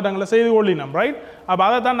தகவல் பரிமாற்றங்களை செய்து கொள்ளினோம், ரைட். அப்போ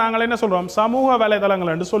அதை தான் நாங்கள் என்ன சொல்கிறோம் சமூக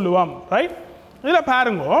வலைத்தளங்கள் என்று சொல்லுவோம், ரைட். இதில்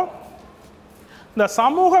பாருங்க, இந்த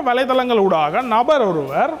சமூக வலைத்தளங்களூடாக நபர்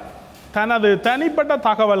ஒருவர் தனது தனிப்பட்ட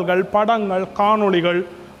தகவல்கள், படங்கள், காணொளிகள்,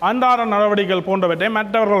 அன்றாட நடவடிக்கைகள் போன்றவற்றை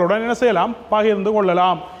மற்றவர்களுடன் என்ன செய்யலாம், பகிர்ந்து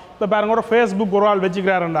கொள்ளலாம். இப்போ பாருங்க, ஒரு ஃபேஸ்புக் ஒரு ஆள்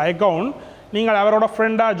வச்சுக்கிறார் என்ற அக்கௌண்ட், நீங்கள் அவரோட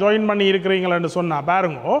ஃப்ரெண்டாக ஜாயின் பண்ணி இருக்கிறீங்களன்னு சொன்னால்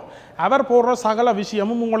பாருங்க, அவர் போடுற சகல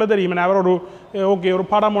விஷயமும் உங்களுக்கு தெரியும். அவர் ஒரு ஓகே ஒரு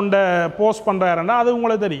படம் ஒன்றை போஸ்ட் பண்ணுறாருன்னா அது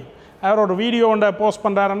உங்களுக்கு தெரியும், அவர் ஒரு வீடியோ ஒன்றை போஸ்ட்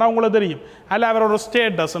பண்ணுறாருன்னா உங்களுக்கு தெரியும், அல்ல அவர் ஒரு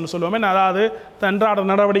ஸ்டேட்டஸ்ன்னு சொல்லுவோமே, அதாவது அன்றாட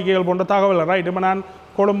நடவடிக்கைகள் போன்ற தகவல், ரைட். இப்போ நான்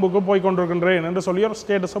கொழும்புக்கு போய் கொண்டிருக்கின்றேன் என்று சொல்லி ஒரு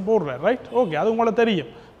ஸ்டேட்டஸை போடுறார் ரைட் ஓகே அது உங்களுக்கு தெரியும்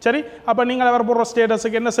சரி அப்போ நீங்கள் அவர் போடுற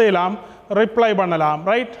ஸ்டேட்டஸுக்கு என்ன செய்யலாம் ரிப்ளை பண்ணலாம்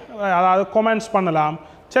ரைட் அதாவது கொமெண்ட்ஸ் பண்ணலாம்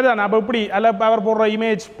சரி தானே அப்போ இப்படி அல்ல அவர் போடுற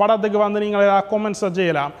இமேஜ் படத்துக்கு வந்து நீங்கள் ஏதாவது கொமெண்ட்ஸை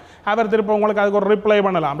செய்யலாம் அவர் திரும்ப உங்களுக்கு அதுக்கு ஒரு ரிப்ளை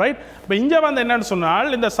பண்ணலாம் ரைட் இப்போ இங்கே வந்து என்னென்னு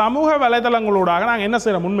சொன்னால் இந்த சமூக வலைதளங்களூடாக நாங்கள் என்ன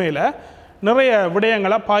செய்கிறோம் உண்மையில் நிறைய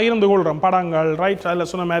விடயங்களை பகிர்ந்து கொள்கிறோம் படங்கள் ரைட் அதில்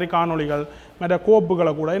சொன்ன மாதிரி காணொலிகள் மற்ற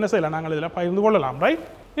கோப்புகளை கூட என்ன செய்யலாம் நாங்கள் இதில் பகிர்ந்து கொள்ளலாம் ரைட்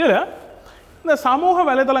இதில் இந்த சமூக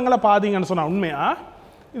வலைதளங்களை பார்த்தீங்கன்னு சொன்னால் உண்மையாக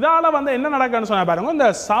இதால் வந்து என்ன நடக்குன்னு சொன்னால் பாருங்க இந்த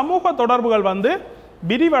சமூக தொடர்புகள் வந்து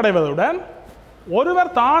விரிவடைவதுடன்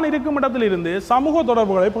ஒருவர் தான் இருக்கும் இடத்திலிருந்து சமூக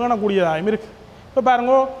தொடர்புகளை பேணக்கூடியதாகவும் இருக்குது இப்போ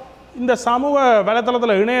பாருங்க இந்த சமூக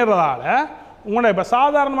வலைத்தளத்தில் இணையறதால உங்களோட இப்போ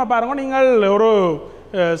சாதாரணமாக பாருங்க நீங்கள் ஒரு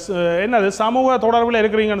என்னது சமூக தொடர்பில்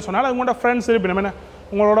இருக்கிறீங்கன்னு சொன்னால் உங்களோட ஃப்ரெண்ட்ஸ் இருப்பினும் என்ன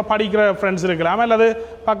உங்களோட படிக்கிற ஃப்ரெண்ட்ஸ் இருக்கலாம் அல்லது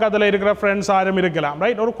பக்கத்தில் இருக்கிற ஃப்ரெண்ட்ஸ் யாரும் இருக்கலாம்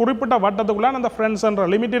ரைட் ஒரு குறிப்பிட்ட வட்டத்துக்குள்ளே அந்த ஃப்ரெண்ட்ஸ்ன்ற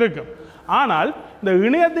லிமிட் இருக்குது ஆனால் இந்த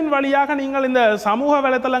இணையத்தின் வழியாக நீங்கள் இந்த சமூக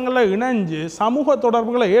வலைத்தளங்களில் இணைஞ்சு சமூக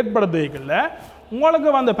தொடர்புகளை ஏற்படுத்திக்கல உங்களுக்கு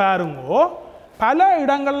வந்து பாருங்கோ பல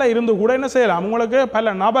இடங்களில் இருந்து கூட என்ன செய்யலாம் உங்களுக்கு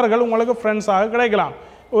பல நபர்கள் உங்களுக்கு ஃப்ரெண்ட்ஸாக கிடைக்கலாம்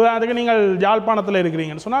உதாரணத்துக்கு நீங்கள் யாழ்ப்பாணத்தில்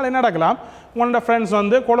இருக்கிறீங்கன்னு சொன்னால் என்ன நடக்கலாம் உங்களோட ஃப்ரெண்ட்ஸ்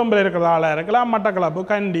வந்து கொழும்பில் இருக்கிறதால இருக்கலாம் மட்டக்களப்பு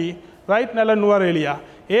கண்டி ரைட் நல்ல நுவரேலியா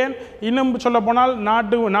ஏன் இன்னும் சொல்ல போனால்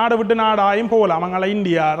நாடு விட்டு நாடாயும் போகலாம் அங்கே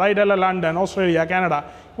இந்தியா ரைட் எல்லாம் லண்டன் ஆஸ்திரேலியா கனடா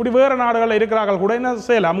இப்படி வேறு நாடுகளில் இருக்கிறார்கள் கூட என்ன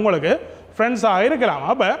செய்யலாம் உங்களுக்கு ஃப்ரெண்ட்ஸாக இருக்கலாம்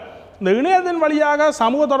அப்போ இந்த இணையத்தின் வழியாக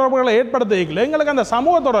சமூக தொடர்புகளை ஏற்படுத்திக்கல எங்களுக்கு அந்த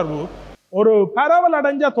சமூக தொடர்பு ஒரு பரவல்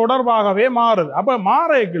அடைஞ்ச தொடர்பாகவே மாறுது அப்போ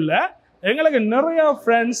மாறக்குள்ள எங்களுக்கு நிறைய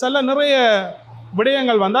ஃப்ரெண்ட்ஸ் எல்லாம் நிறைய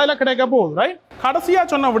விடயங்கள் வந்து அதில் கிடைக்க போகுது ரைட் கடைசியாக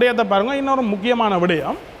சொன்ன விடயத்தை பாருங்க இன்னொரு முக்கியமான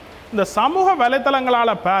விடயம் இந்த சமூக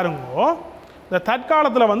வலைத்தளங்களால் பாருங்கோ இந்த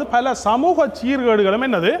தற்காலத்தில் வந்து பல சமூக சீர்கேடுகளும்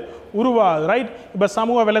என்னது உருவாகுது ரைட் இப்போ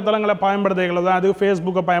சமூக வலைத்தளங்களை பயன்படுத்துகிறது தான் அது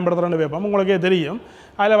ஃபேஸ்புக்கை பயன்படுத்துகிறேன்னு வைப்போம் உங்களுக்கே தெரியும்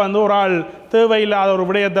அதில் வந்து ஒரு ஆள் தேவையில்லாத ஒரு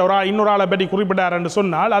விடயத்தை ஒரு ஆள் இன்னொரு ஆளை பற்றி குறிப்பிட்டாருன்னு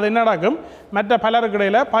சொன்னால் அது என்ன நடக்கும் மற்ற பலருக்கு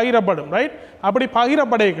இடையில் பகிரப்படும் ரைட் அப்படி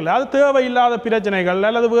பகிரப்படைக்கல அது தேவையில்லாத பிரச்சனைகள்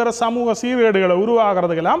அல்லது வேறு சமூக சீர்கேடுகளை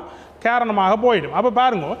உருவாகிறதுக்கெல்லாம் காரணமாக போயிடும் அப்போ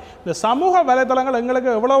பாருங்க இந்த சமூக வலைத்தளங்கள்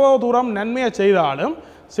எங்களுக்கு எவ்வளவோ தூரம் நன்மையை செய்தாலும்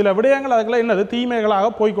சில விடயங்கள் அதுக்குள்ள என்னது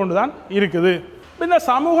தீமைகளாக போய்கொண்டு தான் இருக்குது இந்த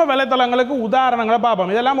சமூக வலைத்தளங்களுக்கு உதாரணங்களை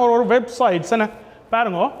பார்ப்போம் இதெல்லாம் ஒரு வெப்சைட்ஸ் என்ன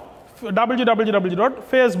பாருங்க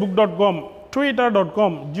www.facebook.com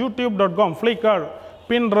twitter.com youtube.com flickr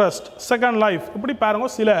pinterest second life இப்படி பாருங்க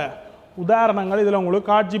சில உதாரணங்கள் இதில் உங்களுக்கு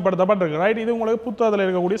காட்சிப்படுத்தப்பட்டிருக்கு ரைட் இது உங்களுக்கு புத்தகத்தில்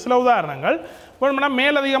இருக்கக்கூடிய சில உதாரணங்கள் இப்போ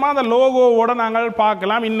மேலதிகமாக அந்த லோகோவோடு நாங்கள்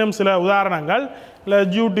பார்க்கலாம் இன்னும் சில உதாரணங்கள் இல்லை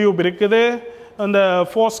யூடியூப் இருக்குது இந்த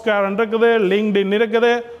ஃபோஸ்காரன் இருக்குது லிங்க்டின்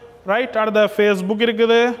இருக்குது ரைட் அடுத்த ஃபேஸ்புக்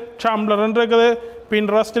இருக்குது டம்ளர் இருக்குது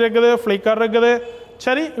பின்ட்ரெஸ்ட் இருக்குது ஃப்ளிக்கர் இருக்குது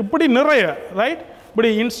சரி இப்படி நிறைய ரைட் இப்படி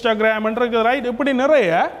இன்ஸ்டாகிராம் இருக்குது ரைட் இப்படி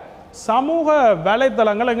நிறைய சமூக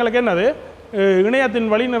வலைத்தளங்கள் எங்களுக்கு என்னது இணையத்தின்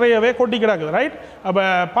வழி நிறையவே கொட்டி கிடக்குது ரைட் அப்போ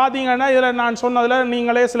பார்த்தீங்கன்னா இதில் நான் சொன்னதில்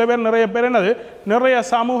நீங்களே சில பேர் நிறைய பேர் என்னது நிறைய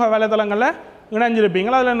சமூக வலைத்தளங்களில்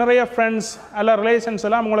இணைஞ்சிருப்பீங்களா அதில் நிறைய ஃப்ரெண்ட்ஸ் அல்ல ரிலேஷன்ஸ்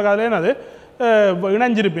எல்லாம் உங்களுக்கு அதில் என்னது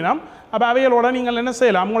இணைஞ்சிருப்பினா அப்போ அவைகளோட நீங்கள் என்ன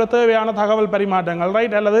செய்யலாம் உங்களுக்கு தேவையான தகவல் பரிமாற்றங்கள்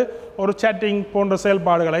ரைட் அல்லது ஒரு சேட்டிங் போன்ற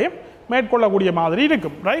செயல்பாடுகளையும் மேற்கொள்ளக்கூடிய மாதிரி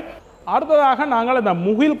இருக்கும் ரைட் அடுத்ததாக நாங்கள் இந்த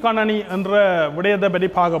முகில் கணனி என்ற விடயத்தை பற்றி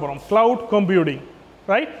பார்க்க போகிறோம் க்ளவுட் கம்ப்யூட்டிங்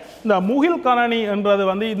ரைட் இந்த முகில் கணனி என்றது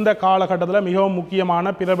வந்து இந்த காலகட்டத்தில் மிகவும்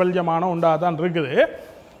முக்கியமான பிரபல்யமான ஒன்றாக தான் இருக்குது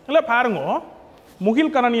இல்லை பாருங்க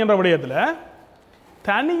முகில் கணனி என்ற விடயத்தில்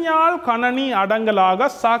தனியால் கணனி அடங்கலாக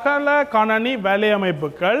சகல கணனி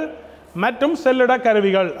வலையமைப்புகள் மற்றும் செல்லிட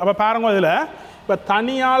கருவிகள் அப்போ பாருங்க இதில் இப்போ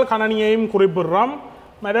தனியால் கணனியையும் குறிப்பிடுறோம்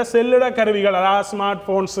மற்ற செல்லிட கருவிகள் அதாவது ஸ்மார்ட்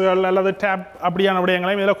ஃபோன்ஸுகள் அல்லது டேப் அப்படியான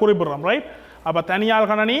விடயங்களையும் இதில் குறிப்பிடுறோம் ரைட் அப்போ தனியால்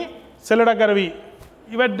கணனி செல்லிட கருவி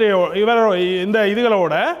இந்த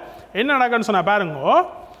இதுகளோட என்ன நடக்குன்னு சொன்னால் பாருங்க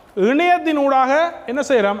இணையத்தினூடாக என்ன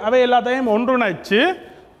செய்கிறோம் அவை எல்லாத்தையும் ஒன்றிணைச்சு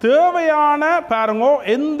தேவையான பாருங்க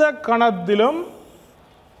எந்த கணத்திலும்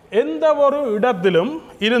எந்த ஒரு இடத்திலும்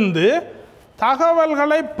இருந்து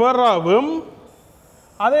தகவல்களை பெறவும்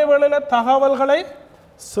அதே வேளையில் தகவல்களை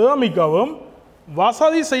சேமிக்கவும்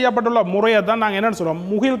வசதி செய்யப்பட்டுள்ள முறையை தான் நாங்கள் என்ன சொல்கிறோம்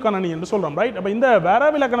முகில் கணனி என்று சொல்கிறோம் ரைட் அப்போ இந்த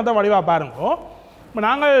வரவிலக்கணத்தை வடிவாக பாருங்க இப்போ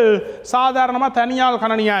நாங்கள் சாதாரணமாக தனியால்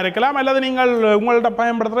கணனியாக இருக்கலாம் அல்லது நீங்கள் உங்கள்கிட்ட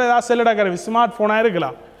பயன்படுத்துகிற ஏதாவது செல்லிட கருவி ஸ்மார்ட் ஃபோனாக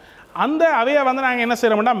இருக்கலாம் அந்த அவையை வந்து நாங்கள் என்ன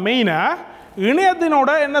செய்கிறோம்னா மெயினாக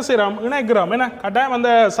இணையத்தினோட என்ன செய்கிறோம் இணைக்கிறோம் என்ன கட்டாயம்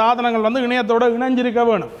அந்த சாதனங்கள் வந்து இணையத்தோடு இணைஞ்சிருக்க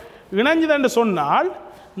வேணும் இணைஞ்சுதுன்னு சொன்னால்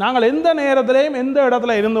நாங்கள் எந்த நேரத்திலையும் எந்த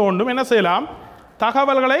இடத்துல இருந்து கொண்டும் என்ன செய்யலாம்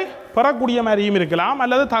தகவல்களை பெறக்கூடிய மாதிரியும் இருக்கலாம்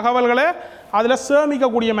அல்லது தகவல்களை அதில்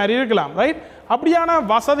சேமிக்கக்கூடிய மாதிரி இருக்கலாம் ரைட் அப்படியான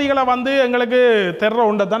வசதிகளை வந்து எங்களுக்கு தெர்ற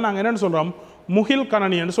ஒன்றை தான் நாங்கள் என்னென்னு சொல்கிறோம் முகில்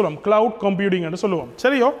கணனி என்று சொல்லுவோம் கிளவுட் கம்ப்யூட்டிங் என்று சொல்லுவோம்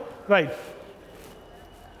சரியோ ரைட்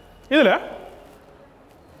இதில்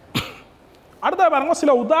அடுத்த பாருங்க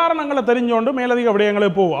சில உதாரணங்களை தெரிஞ்சோண்டு மேலதிக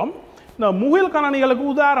விடயங்களுக்கு போவோம். இந்த முகில் கணனிகளுக்கு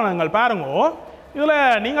உதாரணங்கள் பாருங்க. இதில்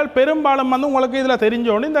நீங்கள் பெரும்பாலும் வந்து உங்களுக்கு இதில்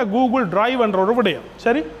தெரிஞ்சோண்டு இந்த கூகுள் டிரைவ் என்ற ஒரு விடயம்.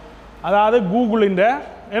 சரி, அதாவது கூகுளின்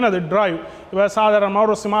என்னது டிரைவ். இப்போ சாதாரணமாக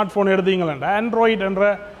ஒரு ஸ்மார்ட் ஃபோன் எடுத்தீங்களா ஆண்ட்ராய்டு என்ற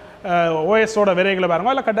ஓஎஸோட விரைகளை பாருங்க,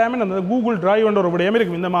 அதில் கட்டாயமே அந்த கூகுள் டிரைவ் என்ற ஒரு விடயம்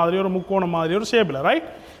இருக்குது. இந்த மாதிரி ஒரு முக்கோணம் மாதிரி ஒரு ஷேப்பில், ரைட்?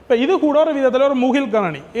 இப்போ இது கூட ஒரு விதத்தில் ஒரு முகில்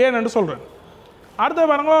கணனி ஏன்னு சொல்கிறேன். அடுத்து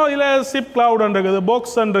பாருங்க, இதில் சிப் கிளவுட் இருக்குது,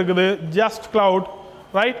 பாக்ஸ் இருக்குது, ஜஸ்ட் கிளவுட்,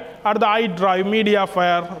 ரைட்? அடுத்து ஐ drive, media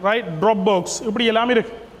fire, right? Drop box, இப்படி எல்லாமே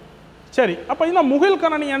இருக்குது. சரி, அப்போ இந்த முகில்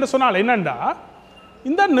கணனி என்று சொன்னால் என்னென்னா,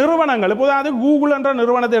 இந்த நிறுவனங்கள் இப்போ அது கூகுள் என்ற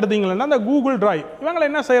நிறுவனத்தை எடுத்தீங்கன்னா அந்த கூகுள் டிரைவ் இவங்களை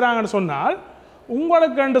என்ன செய்கிறாங்கன்னு சொன்னால்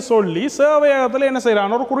உங்களுக்கு சொல்லி சேவையகத்தில் என்ன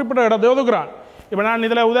செய்கிறான் ஒரு குறிப்பிட்ட இடத்தை ஒதுக்குறான். இப்போ நான்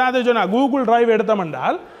இதில் உதாரணத்துக்கு சொன்னால் கூகுள் டிரைவ்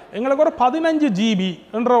எடுத்தோம்னால் எங்களுக்கு ஒரு 15 GB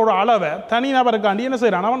என்ற ஒரு அளவை தனிநபருக்காண்டி என்ன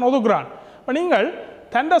செய்கிறான் அவன் ஒதுக்குறான். இப்போ நீங்கள்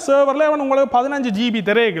தண்ட சர்வரில் அவன் உங்களுக்கு 15 GB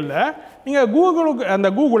திரையில நீங்கள் கூகுளுக்கு அந்த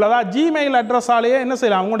கூகுள் அதாவது ஜிமெயில் அட்ரஸாலேயே என்ன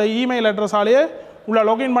செய்யலாம், உங்களோட இமெயில் அட்ரஸாலேயே உள்ள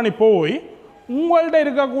லாகின் பண்ணி போய் உங்கள்கிட்ட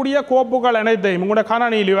இருக்கக்கூடிய கோப்புகள் அனைத்தையும் உங்களோட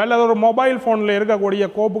கணனிலையோ அல்லது ஒரு மொபைல் ஃபோனில் இருக்கக்கூடிய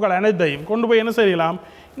கோப்புகள் அனைத்தையும் கொண்டு போய் என்ன செய்யலாம்,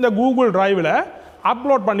 இந்த கூகுள் டிரைவில்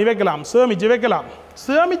அப்லோட் பண்ணி வைக்கலாம், சேமித்து வைக்கலாம்.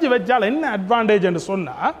 சேமித்து வச்சால் என்ன அட்வான்டேஜ் என்று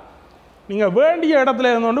சொன்னால் நீங்கள் வேண்டிய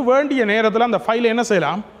இடத்துல இருந்தோண்டு வேண்டிய நேரத்தில் அந்த ஃபைலை என்ன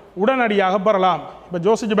செய்யலாம் உடனடியாக பெறலாம். இப்போ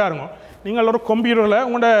யோசிச்சு பாருங்க, நீங்கள் ஒரு கம்ப்யூட்டரில்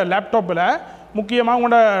உங்களோட லேப்டாப்பில் முக்கியமாக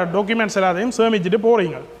உங்களோட டாக்குமெண்ட்ஸ் எல்லாத்தையும் சேமிச்சுட்டு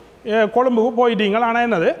போகிறீங்க, கொழும்புக்கு போயிட்டீங்க. ஆனால்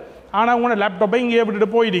என்னது, ஆனால் உங்களோட லேப்டாப்பை இங்கேயே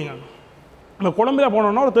விட்டுட்டு போயிட்டீங்க. இந்த கொழும்பில்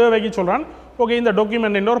போனோன்னா ஒரு தேவைக்கு சொல்கிறான், ஓகே இந்த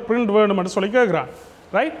டாக்குமெண்ட் ஒரு பிரிண்ட் வேணுமென்று சொல்லி கேட்குறான்,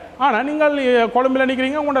 ரைட்? ஆனால் நீங்கள் கொழும்பில்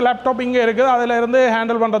நிற்கிறீங்க, உங்களோட லேப்டாப் இங்கே இருக்குது, அதில் இருந்து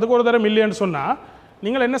ஹேண்டில் பண்ணுறதுக்கு ஒரு தடவை இல்லைன்னு சொன்னால்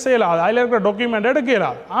நீங்கள் என்ன செய்யலாம், அதில் இருக்கிற டாக்குமெண்ட்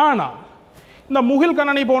எடுக்கலாம். ஆனால் இந்த முகில்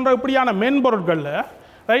கணனி போன்ற இப்படியான மென்பொருட்களில்,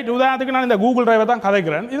 ரைட், உதாரணத்துக்கு நான் இந்த கூகுள் டிரைவை தான்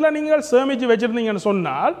கதைக்கிறேன், இதில் நீங்கள் சேமித்து வச்சுருந்தீங்கன்னு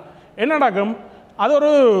சொன்னால் என்ன நடக்கும், அது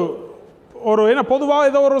ஒரு என்ன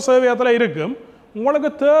பொதுவாக ஏதோ ஒரு சேவையத்தில் இருக்கும்.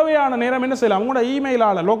 உங்களுக்கு தேவையான நேரம் என்ன செய்யலாம், உங்களோட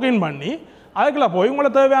இமெயிலால் லாகின் பண்ணி அதுக்குள்ள போய்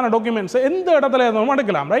உங்களுக்கு தேவையான டாக்குமெண்ட்ஸ் எந்த இடத்துல இருந்தோம்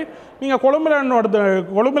எடுக்கலாம், ரைட்? நீங்கள் கொழும்பில்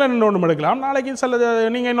நின்று ஒன்று எடுக்கலாம், நாளைக்கு சில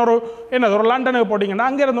நீங்கள் இன்னொரு என்ன ஒரு லண்டனுக்கு போட்டிங்கன்னா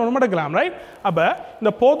அங்கே இருந்து ஒன்று எடுக்கலாம், ரைட்? அப்போ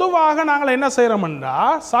இந்த பொதுவாக நாங்கள் என்ன செய்கிறோம்டா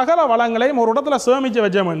சகல வளங்களையும் ஒரு இடத்துல சேமித்து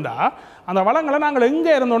வச்சோம்டா அந்த வளங்களை நாங்கள்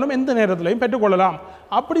எங்கே இருந்தோம் எந்த நேரத்திலையும் பெற்றுக்கொள்ளலாம்.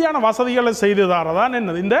 அப்படியான வசதிகளை செய்து தரதான்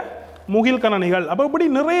என்னது இந்த முகில் கணனிகள். அப்போ இப்படி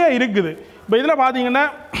நிறைய இருக்குது. இப்போ இதில் பார்த்தீங்கன்னா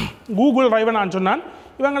கூகுள் டிரைவை நான் சொன்னான்,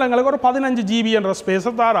 இவங்க எங்களுக்கு ஒரு 15 GB என்ற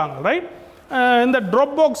ஸ்பேஸை தராங்க, ரைட்? இந்த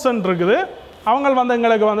ட்ராப் பாக்ஸ் இருக்குது, அவங்க வந்து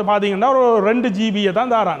எங்களுக்கு வந்து பார்த்தீங்கன்னா ஒரு 2 GB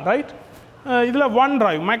தான் தரான், ரைட்? இதில் ஒன்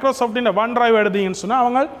டிரைவ் மைக்ரோசாஃப்டின் ஒன் டிரைவ் எடுத்தீங்கன்னு சொன்னால்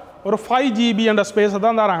அவங்க ஒரு 5 GB என்ற ஸ்பேஸை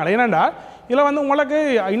தான் தராங்க. ஏனெண்டா இதில் வந்து உங்களுக்கு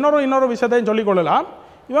இன்னொரு விஷயத்தையும் சொல்லிக்கொள்ளலாம்,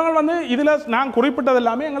 இவங்க வந்து இதில் நான் குறிப்பிட்டது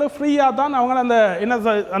எல்லாமே எங்களுக்கு ஃப்ரீயாக தான் அவங்க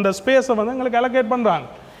அந்த ஸ்பேஸை வந்து எங்களுக்கு அலோகேட் பண்ணுறாங்க.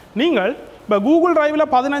 நீங்கள் இப்போ கூகுள் டிரைவில்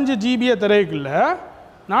 15 GB திரைக்குள்ள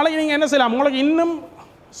நாளைக்கு நீங்கள் என்ன செய்யலாம், உங்களுக்கு இன்னும்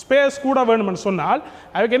ஸ்பேஸ் கூட வேணும்னு சொன்னால்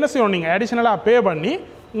அதுக்கு என்ன செய்யணும், நீங்கள் அடிஷ்னலாக பே பண்ணி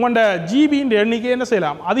உங்களோட ஜிபியின் எண்ணிக்கை என்ன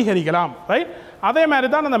செய்யலாம் அதிகரிக்கலாம், ரைட்? அதே மாதிரி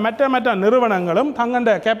தான் அந்த மற்ற நிறுவனங்களும்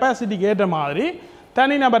தங்கண்ட கெப்பாசிட்டிக்கு ஏற்ற மாதிரி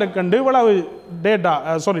தனிநபருக்கண்டு இவ்வளவு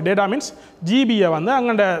டேட்டா மீன்ஸ் ஜிபியை வந்து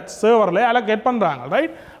அங்கண்ட சர்வரில் அலோகேட் பண்ணுறாங்க,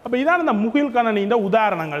 ரைட்? அப்போ இதான் இந்த முகில் கணனியின்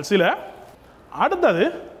உதாரணங்கள் சில. அடுத்தது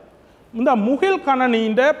இந்த முகில்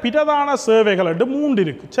கணனியின் பிரதான சேவைகள் 3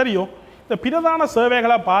 இருக்குது, சரியோ? இந்த பிரதான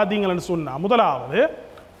சேவைகளை பார்த்தீங்கன்னு சொன்னால் முதலாவது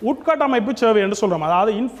உட்கட்டமைப்பு சேவை என்று சொல்கிறோம்,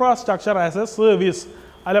 அதாவது இன்ஃப்ராஸ்ட்ரக்சர் ஆஸ் எ சர்வீஸ்.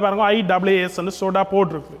 அதில் பாருங்க IaaS சொல்லிட்டு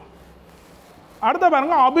போட்டிருக்கு. அடுத்த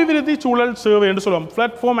பாருங்க அபிவிருத்தி சூழல் சேவை என்று சொல்லுவோம்,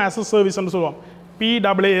 பிளாட்ஃபார்ம் ஆஸ் எ சர்வீஸ் என்று சொல்லுவோம்,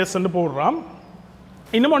 PaaS போடுறோம்.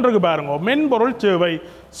 இன்னும் ஒன்றுக்கு பாருங்க மென்பொருள் சேவை,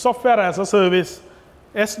 software as a service,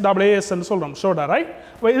 SaaS சொல்கிறோம், ஷோர்டா, ரைட்?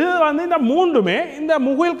 இது வந்து இந்த 3மே இந்த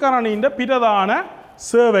முகில் கணனியின் பிரதான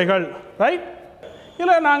சேவைகள், ரைட்?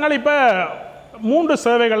 இதில் நாங்கள் இப்போ 3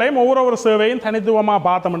 சேவைகளையும் ஒவ்வொரு சேவையும் தனித்துவமாக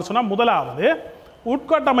பார்த்தோம்னு சொன்னால் முதலாவது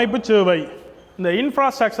உட்கட்டமைப்பு சேவை, இந்த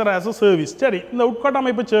இன்ஃப்ராஸ்ட்ரக்சர் ஆஸ் எ சர்வீஸ். சரி, இந்த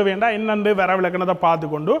உட்கட்டமைப்பு சேவைண்டா என்னென்று வரவிலக்கணத்தை பார்த்து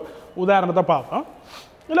கொண்டு உதாரணத்தை பார்ப்போம்.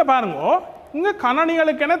 இதில் பாருங்க, இங்கே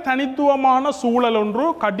கணனிகளுக்கென தனித்துவமான சூழல் ஒன்று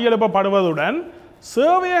கட்டியெழுப்பப்படுவதுடன்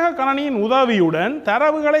சேவையக கணனியின் உதவியுடன்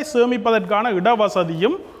தரவுகளை சேமிப்பதற்கான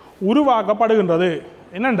இடவசதியும் உருவாக்கப்படுகின்றது.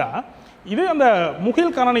 என்னண்டா இது அந்த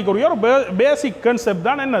முகில் கணனிக்குரிய ஒரு பேசிக் கான்செப்ட்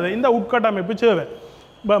தான் என்னது இந்த உட்கட்டமைப்பு சேவை.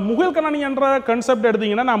 இப்போ முகில் கணனி என்ற கான்செப்ட்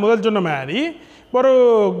எடுத்திங்கன்னா நான் முதல் சொன்ன மாதிரி ஒரு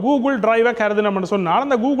கூகுள் டிரைவை கருதினோம்னு சொன்னால்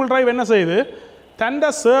அந்த கூகுள் டிரைவ் என்ன செய்யுது,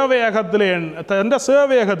 தண்ட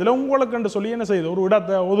சேவையகத்தில் உங்களுக்கு சொல்லி என்ன செய்யுது ஒரு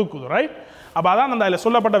இடத்தை ஒதுக்குது, ரைட்? அப்போ அதான் அந்த அதில்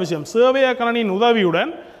சொல்லப்பட்ட விஷயம், சேவையக கணனியின்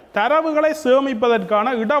உதவியுடன் தரவுகளை சேமிப்பதற்கான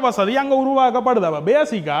இடவசதி அங்கே உருவாக்கப்படுது. அப்போ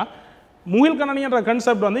பேசிக்காக முகில் கணனி என்ற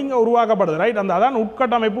கான்செப்ட் வந்து இங்கே உருவாக்கப்படுது, ரைட்? அதான்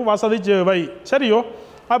உட்கட்டமைப்பு வசதி சேவை, சரியோ?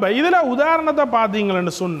 அப்போ இதில் உதாரணத்தை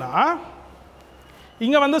பார்த்தீங்கன்னு சொன்னால்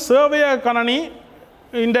இங்கே வந்து சேவைய கணனி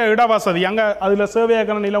இந்த இடவசதி அங்கே அதில் சேவைய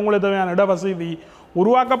கணனியில் உங்களுக்கு தேவையான இடவசதி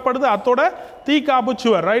உருவாக்கப்படுது. அத்தோட தீக்காப்பு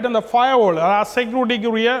சுவர் ரைட், அந்த ஃபயர்வால் அதாவது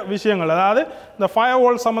செக்யூரிட்டிக்குரிய விஷயங்கள், அதாவது இந்த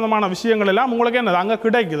ஃபயர்வால் சம்மந்தமான விஷயங்கள் எல்லாம் உங்களுக்கு என்னது அங்கே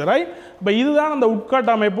கிடைக்குது ரைட். இப்போ இதுதான் அந்த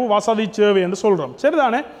உட்கட்டமைப்பு வசதி சேவை என்று சொல்கிறோம்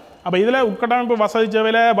சரிதானே. அப்போ இதில் உட்கட்டமைப்பு வசதி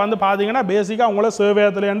சேவையில் வந்து பார்த்தீங்கன்னா பேசிக்காக உங்களை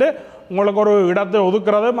சேவையத்துலேருந்து உங்களுக்கு ஒரு இடத்தை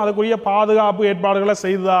ஒதுக்குறதும் அதுக்குரிய பாதுகாப்பு ஏற்பாடுகளை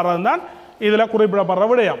செய்து தரது தான் இதில் குறிப்பிடப்படுற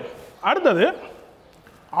விடயம். அடுத்தது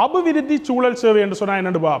அபிவிருத்தி சூழல் சேவை என்று சொன்னால்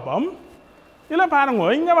என்னென்னு பார்ப்போம். இதில் பாருங்க,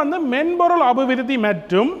 இங்கே வந்து மென்பொருள் அபிவிருத்தி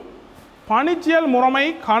மற்றும் பணிச்சியல் முறைமை,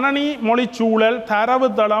 கணனி மொழி சூழல்,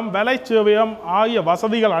 தரவுத்தளம், விலை சேவையம் ஆகிய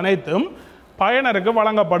வசதிகள் அனைத்தும் பயனருக்கு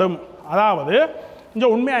வழங்கப்படும். அதாவது இங்கே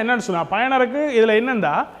உண்மையாக என்னென்னு சொன்னால் பயனருக்கு இதில்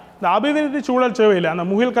என்னென்னா இந்த அபிவிருத்தி சூழல் சேவையில் அந்த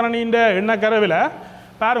முகில் கணனியின் எண்ணக்கருவில்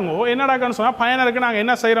பாருங்க என்ன நடக்குன்னு சொன்னால் பயனருக்கு நாங்கள்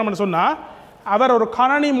என்ன செய்கிறோம்னு சொன்னால் அவர் ஒரு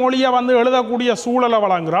கணனி மொழியை வந்து எழுதக்கூடிய சூழலை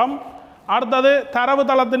வழங்குகிறோம். அடுத்தது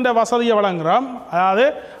தரவுத்தளத்தின் வசதியை வழங்குகிறோம். அதாவது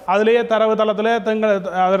அதிலேயே தரவுத்தளத்தில்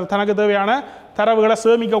அவர் தனக்கு தேவையான தரவுகளை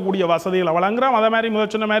சேமிக்கக்கூடிய வசதிகளை வழங்குகிறோம். அதே மாதிரி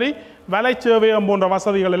முதல் சொன்ன மாதிரி விலை சேவையம் போன்ற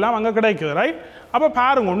வசதிகள் எல்லாம் அங்கே கிடைக்குது ரைட். அப்போ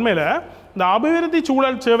பாருங்க உண்மையில் இந்த அபிவிருத்தி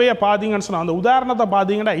சூழல் சேவையை பார்த்தீங்கன்னு சொன்னால் அந்த உதாரணத்தை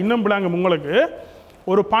பார்த்தீங்கன்னா இன்னும் பிள்ளைங்க உங்களுக்கு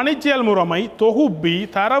ஒரு பணிச்சியல் முறைமை, தொகுப்பி,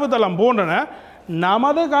 தரவுத்தளம் போன்றன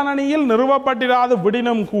நமது கணனியில் நிறுவப்பட்டிராத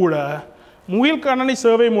விடினும் கூட முகில் கணனி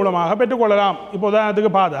சேவை மூலமாக பெற்றுக்கொள்ளலாம். இப்போ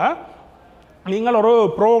உதாரணத்துக்கு பார்த்தா நீங்கள் ஒரு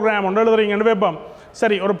ப்ரோக்ராம் ஒன்று எழுதுறீங்கன்னு வைப்போம்.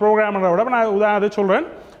 சரி, ஒரு ப்ரோக்ராம்ன்றத விட நான் உதாரணத்துக்கு சொல்கிறேன்.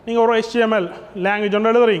 நீங்கள் ஒரு HTML லாங்குவேஜ்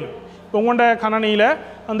ஒன்று எழுதுறீங்க. இப்போ உங்களோட கணனியில்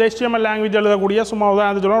அந்த HTML லாங்குவேஜ் எழுதக்கூடிய சும்மா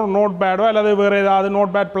உதாரணத்துக்கு சொல்கிறோம் ஒரு நோட் பேடோ அல்லது வேறு ஏதாவது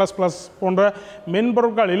நோட் பேட் ++ போன்ற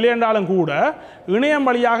மென்பொருட்கள் இல்லை என்றாலும் கூட இணையம்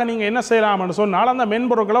வழியாக நீங்கள் என்ன செய்யலாம்னு சொன்னால் அந்த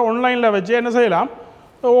மென்பொருட்களை ஆன்லைனில் வச்சு என்ன செய்யலாம்,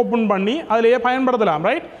 ஓப்பன் பண்ணி அதிலேயே பயன்படுத்தலாம்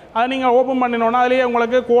ரைட். அதை நீங்கள் ஓப்பன் பண்ணினோன்னா அதிலேயே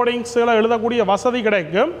உங்களுக்கு கோடிங்ஸ்களை எழுதக்கூடிய வசதி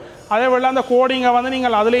கிடைக்கும். அதே போல் அந்த கோடிங்கை வந்து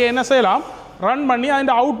நீங்கள் அதிலேயே என்ன செய்யலாம், ரன் பண்ணி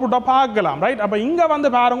அதில் அவுட்புட்டை பார்க்கலாம் ரைட். அப்போ இங்கே வந்து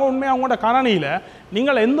பாருங்கள் உண்மையாக உங்களோட கணனியில்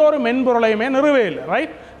நீங்கள் எந்த ஒரு மென்பொருளையுமே நிறுவே இல்லை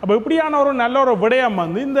ரைட். அப்போ இப்படியான ஒரு நல்ல ஒரு விடயம்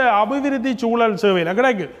வந்து இந்த அபிவிருத்தி சூழல் சேவையில்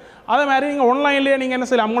கிடைக்குது. அதே மாதிரி நீங்கள் ஆன்லைன்லேயே நீங்கள் என்ன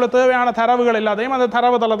செய்யலாம், உங்களுக்கு தேவையான தரவுகள் எல்லாத்தையும் அந்த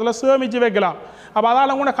தரவு தளத்தில் சேமித்து வைக்கலாம். அப்போ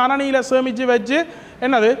அதால் உங்களோட கணனியில் சேமித்து வச்சு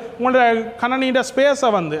என்னது உங்களோட கணனியோட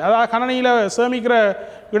ஸ்பேஸை வந்து அதாவது கணனியில் சேமிக்கிற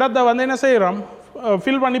இடத்தை வந்து என்ன செய்கிறோம்,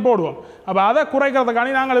 ஃபில் பண்ணி போடுவோம். அப்போ அதை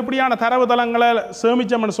குறைக்கிறதுக்காண்டி நாங்கள் இப்படியான தரவுத்தளங்களை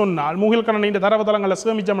சேமித்தோம்னு சொன்னால் முகில் கணனியின் தரவுத்தளங்களை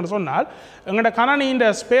சேமித்தோம்னு சொன்னால் எங்களோட கணனியின்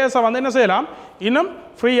ஸ்பேஸை வந்து என்ன செய்யலாம், இன்னும்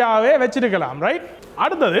ஃப்ரீயாகவே வச்சிருக்கலாம் ரைட்.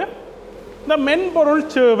 அடுத்தது இந்த மென்பொருள்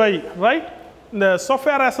சேவை ரைட், இந்த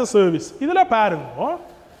சாஃப்ட்வேர் ஆஸ் அ சர்வீஸ். இதில் பாருங்க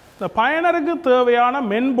இந்த பயனருக்கு தேவையான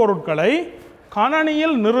மென்பொருட்களை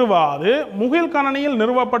கணனியில் நிறுவாது முகில் கணனியில்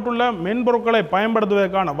நிறுவப்பட்டுள்ள மென்பொருட்களை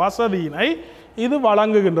பயன்படுத்துவதற்கான வசதியினை இது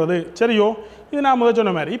வழங்குகின்றது சரியோ. இது நான் முதல்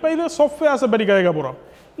சொன்ன மாதிரி இப்போ இது சாஃப்ட்வேர்ஸை பற்றி கேட்க போகிறோம்.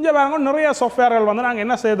 இங்கே பாருங்க நிறைய சாஃப்ட்வேர்கள் வந்து நாங்கள்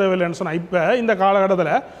என்ன செய்ய தேவையில்லைன்னு சொன்னால் இப்போ இந்த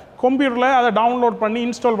காலகட்டத்தில் கம்ப்யூட்டரில் அதை டவுன்லோட் பண்ணி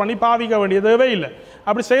இன்ஸ்டால் பண்ணி பாவிக்க வேண்டிய தேவை இல்லை.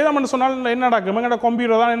 அப்படி செய்தோம்னு சொன்னால் என்ன நடக்கும், எங்களோட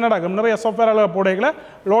கம்ப்யூட்டர் தான் என்ன நடக்கும், நிறைய சாஃப்ட்வேர்களை போடைகளை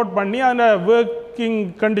லோட் பண்ணி அந்த ஒர்க்கிங்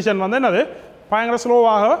கண்டிஷன் வந்து என்னது பயங்கர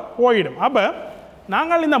ஸ்லோவாக போயிடும். அப்போ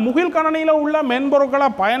நாங்கள் இந்த முகில் கணனியில் உள்ள மென்பொருட்களை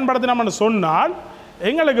பயன்படுத்தினோம்னு சொன்னால்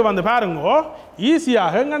எங்களுக்கு வந்து பாருங்க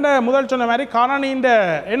ஈஸியாக எங்கள்ட முதல் சொன்ன மாதிரி கணனியின்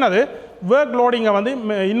என்னது ஒர்க் லோடிங்கை வந்து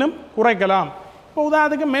இன்னும் குறைக்கலாம். இப்போ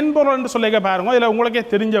உதாரணத்துக்கு மென்பொருள் என்று சொல்லிக்க பாருங்க, இதில் உங்களுக்கே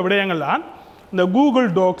தெரிஞ்ச விடயங்கள் தான் இந்த கூகுள்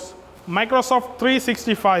டாக்ஸ், மைக்ரோசாஃப்ட்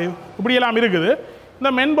 365 இப்படியெல்லாம் இருக்குது. இந்த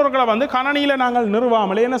மென்பொருட்களை வந்து கணனியில் நாங்கள்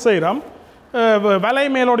நிறுவாமலே என்ன செய்கிறோம், விலை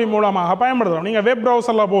மேலோடி மூலமாக பயன்படுத்துகிறோம். நீங்கள் வெப்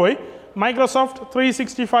ப்ரௌசரில் போய் மைக்ரோசாஃப்ட்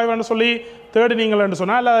 365 சொல்லி தேடினீங்கள்னு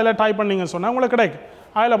சொன்னால் இல்லை அதில் டைப் பண்ணிங்கன்னு சொன்னால் உங்களுக்கு கிடைக்கும்.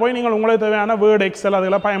 அதில் போய் நீங்கள் உங்களுக்கு தேவையான வேர்டு, எக்ஸல்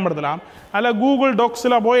அதில் பயன்படுத்தலாம். அதில் கூகுள்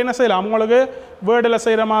டாக்ஸில் போய் என்ன செய்யலாம், உங்களுக்கு வேர்டில்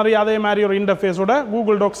செய்கிற மாதிரி அதே மாதிரி ஒரு இன்டர்ஃபேஸோட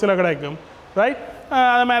கூகுள் டாக்ஸில் கிடைக்கும் ரைட்.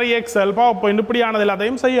 அதே மாதிரி எக்ஸல், பவர்பாயிண்ட் இப்படியானது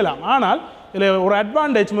எல்லாத்தையும் செய்யலாம். ஆனால் இதில் ஒரு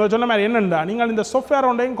அட்வான்டேஜ் முதல் சொன்ன மாதிரி என்னென்னா நீங்கள் இந்த சாஃப்ட்வேர்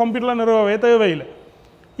ஒன்றையும் கம்ப்யூட்டரில் நிறுவவே தேவையில்லை.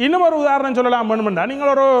 இன்னும் ஒரு உதாரணம் சொல்லலாம் வேணுமெண்டா,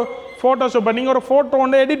 நீங்கள் ஒரு ஃபோட்டோஷாப்பை நீங்கள் ஒரு ஃபோட்டோ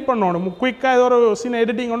ஒன்று எடிட் பண்ணணும், குயிக்காக ஏதோ ஒரு சின்ன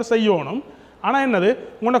எடிட்டிங் ஒன்று செய்யணும். ஆனால் என்னது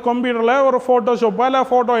உங்களோட கம்ப்யூட்டரில் ஒரு ஃபோட்டோஷாப்போ இல்லை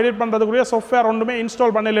ஃபோட்டோ எடிட் பண்ணுறதுக்குரிய சாஃப்ட்வேர் ஒன்றுமே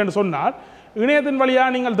இன்ஸ்டால் பண்ணலைன்னு சொன்னால் இணையத்தின்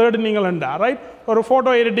வழியாக நீங்கள் தேடினீங்களா ரைட். ஒரு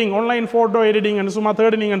ஃபோட்டோ எடிட்டிங் ஆன்லைன் ஃபோட்டோ எடிட்டிங்னு சும்மா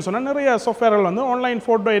தேடினீங்கன்னு சொன்னால் நிறைய சாஃப்ட்வேர்கள் வந்து ஆன்லைன்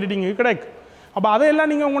ஃபோட்டோ எடிட்டிங்கு கிடைக்கும். அப்போ அதையெல்லாம்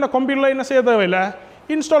நீங்கள் உங்களோட கம்ப்யூட்டரில் என்ன செய்ய தேவையில்லை,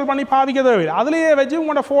 இன்ஸ்டால் பண்ணி பாவிக்க தேவையில்லை. அதிலேயே வச்சு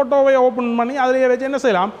உங்களோட ஃபோட்டோவை ஓப்பன் பண்ணி அதிலேயே வச்சு என்ன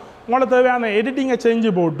செய்யலாம், உங்களோட தேவையான எடிட்டிங்கை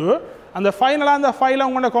செஞ்சு போட்டு அந்த ஃபைனலாக அந்த ஃபைலை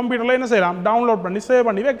உங்களோட கம்ப்யூட்டரில் என்ன செய்யலாம், டவுன்லோட் பண்ணி சேவ்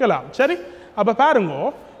பண்ணி வைக்கலாம் சரி. அப்போ பாருங்க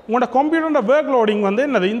உங்களோட கம்ப்யூட்டரோட ஒர்க் லோடிங் வந்து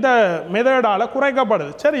என்னது இந்த மெத்தடால்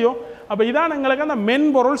குறைக்கப்படுது சரியோ. அப்போ இதான் எங்களுக்கு அந்த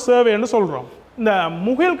மென்பொருள் சேவைன்னு சொல்கிறோம். இந்த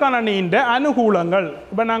முகில் கணனியின் அனுகூலங்கள்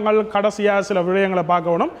இப்போ நாங்கள் கடைசியாக சில விடயங்களை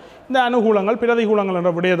பார்க்கணும். இந்த அனுகூலங்கள் பிரதிகூலங்கள்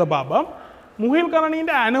என்ற விடயத்தை பார்ப்போம். முகில்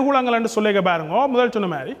கணனியின் அனுகூலங்கள் என்று சொல்லிக்க பாருங்க, முதல் சொன்ன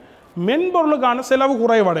மாதிரி மென்பொருளுக்கான செலவு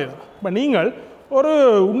குறைவடையுது. இப்போ நீங்கள் ஒரு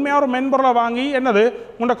உண்மையாக ஒரு மென்பொருளை வாங்கி என்னது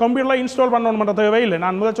உங்களோட கம்ப்யூட்டரில் இன்ஸ்டால் பண்ணணுன்ற தேவையில்லை.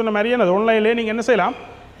 நான் முதல் சொன்ன மாதிரி என்னது ஆன்லைன்லேயே நீங்கள் என்ன செய்யலாம்,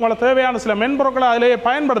 உங்களுக்கு தேவையான சில மென்பொருட்களை அதிலே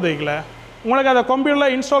பயன்படுத்திக்கல, உங்களுக்கு அதை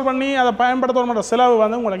கம்ப்யூட்டரில் இன்ஸ்டால் பண்ணி அதை பயன்படுத்தணுன்ற செலவு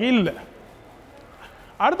வந்து உங்களுக்கு இல்லை.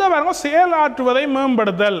 அடுத்த பாருங்க செயலாற்றுவதை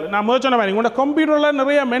மேம்படுத்தல். நான் முதல் சொன்ன மாதிரி உங்களோட கம்ப்யூட்டரில்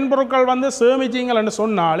நிறைய மென்பொருட்கள் வந்து சேமிச்சிங்கன்னு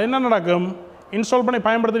சொன்னால் என்ன நடக்கும், இன்ஸ்டால் பண்ணி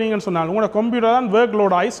பயன்படுத்துனீங்கன்னு சொன்னால் உங்களோட கம்ப்யூட்டர் தான் ஒர்க்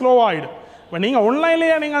லோட் ஆகி ஸ்லோவாகிடும். இப்போ நீங்கள்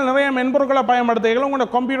ஆன்லைன்லேயே நீங்கள் நிறைய மென்பொருட்களை பயன்படுத்திக்கலாம், உங்களோட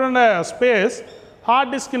கம்ப்யூட்டரோட ஸ்பேஸ்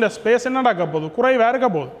ஹார்ட் டிஸ்கின் ஸ்பேஸ் என்ன நடக்க போகுது, குறைவாக இருக்க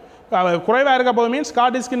போகுது. குறைவாக இருக்க போகுது மீன்ஸ்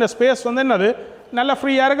ஹார்ட் டிஸ்கின் ஸ்பேஸ் வந்து என்னது நல்லா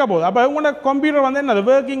ஃப்ரீயாக இருக்க போகுது. அப்போ உங்களோட கம்ப்யூட்டர் வந்து என்னது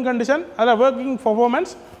ஒர்க்கிங் கண்டிஷன் அதில் ஒர்க்கிங்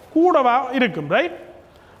பர்ஃபார்மன்ஸ் கூடவாக இருக்கும். ரைட்.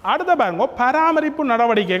 அடுத்த பாருங்க பராமரிப்பு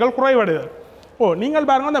நடவடிக்கைகள் குறைவடைதல். நீங்கள்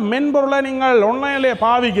பாருங்கள் அந்த மென்பொருளை நீங்கள் ஆன்லைன்லேயே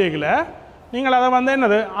பாவிக்கல, நீங்கள் அதை வந்து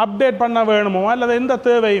என்னது அப்டேட் பண்ண வேணுமோ அல்லது எந்த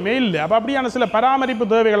தேவையுமே இல்லை. அப்போ அப்படியான சில பராமரிப்பு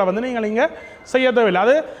தேவைகளை வந்து நீங்கள் இங்கே செய்ய தேவையில்லை.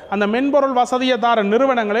 அது அந்த மென்பொருள் வசதியை தர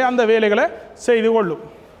நிறுவனங்களே அந்த வேலைகளை செய்து கொள்ளும்.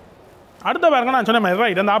 அடுத்த பாருங்க நான் சொன்ன மாதிரி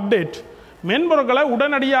ரைட், அந்த அப்டேட் மென்பொருட்களை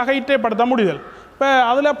உடனடியாக இட்டேப்படுத்த முடியுதல். இப்போ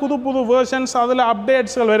அதில் புது புது வேர்ஷன்ஸ் அதில்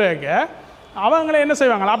அப்டேட்ஸ்கள் வரைக்க அவங்களே என்ன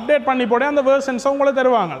செய்வாங்க, அப்டேட் பண்ணி போட அந்த வேர்ஷன்ஸை உங்களை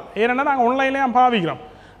தருவாங்க. ஏன்னா நாங்கள் ஆன்லைன்லேயே பாவிக்கிறோம்.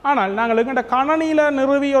 ஆனால் நாங்கள் எங்கிட்ட கணனியில்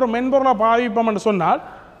நிறுவி ஒரு மென்பொருளை பாவிப்போம்னு சொன்னால்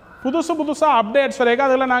புதுசாக அப்டேட்ஸ் வரைக்கும்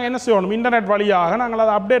அதில் நாங்கள் என்ன செய்யணும், இன்டர்நெட் வழியாக நாங்கள்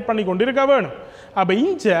அதை அப்டேட் பண்ணி கொண்டு இருக்க வேணும். அப்போ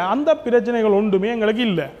அந்த பிரச்சனைகள் ஒன்றுமே எங்களுக்கு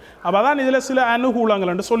இல்லை. அப்போ தான் இதில் சில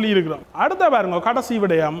அனுகூலங்கள்னு சொல்லியிருக்கிறோம். அடுத்த பாருங்க கடைசி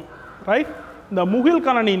விடயம் ரைட், இந்த முகில்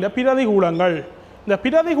கணனியின் பிரதிகூலங்கள். இந்த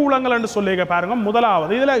பிரதிகூலங்கள் என்று சொல்லிக்க பாருங்க,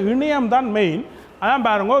 முதலாவது இதில் இணையம் தான் மெயின். அதான்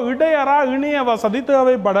பாருங்க இடையறா இணைய வசதி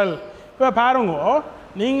தேவைப்படல். இப்போ பாருங்க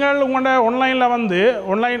நீங்கள் உங்களோட ஆன்லைனில் வந்து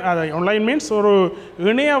ஆன்லைன் மீன்ஸ் ஒரு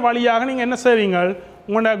இணைய வழியாக நீங்கள் என்ன செய்வீங்க,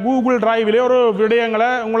 உங்களோட கூகுள் டிரைவிலே ஒரு விடயங்களை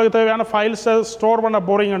உங்களுக்கு தேவையான ஃபைல்ஸை ஸ்டோர் பண்ண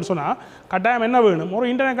போகிறீங்கன்னு சொன்னால் கட்டாயம் என்ன வேணும், ஒரு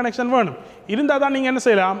இன்டர்நெட் கனெக்ஷன் வேணும். இருந்தால் தான் நீங்கள் என்ன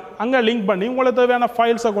செய்யலாம், அங்கே லிங்க் பண்ணி உங்களுக்கு தேவையான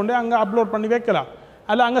ஃபைல்ஸை கொண்டு அங்கே அப்லோட் பண்ணி வைக்கலாம்.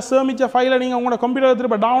 அதில் அங்கே சேமித்த ஃபைலை நீங்கள் உங்களோட கம்ப்யூட்டர்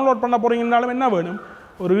திரும்ப டவுன்லோட் பண்ண போகிறீங்கன்னாலும் என்ன வேணும்,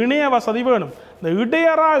 ஒரு இணைய வசதி வேணும். இந்த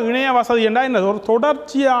இடையறா இணைய வசதி என்றால் என்ன, ஒரு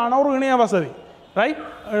தொடர்ச்சியான ஒரு இணைய வசதி ரைட்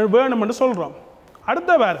வேணும்னு சொல்கிறோம்.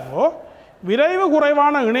 அடுத்த பாருங்கோ விரைவு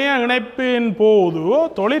குறைவான இணைய இணைப்பின் போது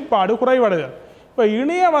தொழிற்பாடு குறைவடைதல். இப்போ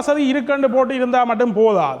இணைய வசதி இருக்குன்னு போட்டு இருந்தால் மட்டும்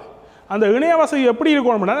போதாது, அந்த இணைய வசதி எப்படி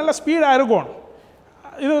இருக்கணும்னா நல்லா ஸ்பீடாக இருக்கணும்.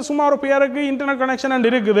 இது சும்மா ஒரு பேருக்கு இன்டர்நெட் கனெக்ஷன்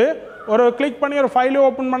இருக்குது, ஒரு கிளிக் பண்ணி ஒரு ஃபைலை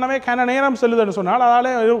ஓப்பன் பண்ணவே கன நேரம் செல்லுதுன்னு சொன்னால் அதால்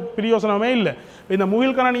ஒரு பிரயோசனமே இல்லை. இந்த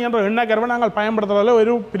முகில் கணனி என்ற எண்ணக்கருவை நாங்கள் பயன்படுத்துறதுல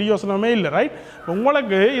ஒரு பிரயோசனமே இல்லை. ரைட்.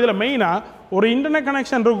 உங்களுக்கு இதில் மெயினாக ஒரு இன்டர்நெட்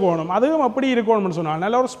கனெக்ஷன் இருக்கணும், அதுவும் எப்படி இருக்கணும்னு சொன்னால்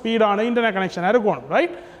நல்ல ஒரு ஸ்பீடான இன்டர்நெட் கனெக்ஷனாக இருக்கணும்.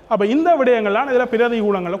 ரைட். அப்போ இந்த விடயங்கள்லாம் இதில்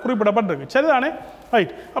பிரதிகூலங்களில் குறிப்பிடப்பட்டிருக்கு. சரிதானே?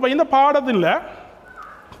 ரைட். அப்போ இந்த பாடத்தில்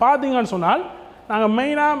பார்த்தீங்கன்னு சொன்னால் நாங்கள்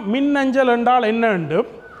மெயினாக மின்னஞ்சல் என்றால் என்னண்டு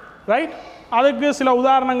ரைட், அதுக்கு சில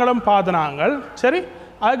உதாரணங்களும் பார்த்து நாங்கள் சரி,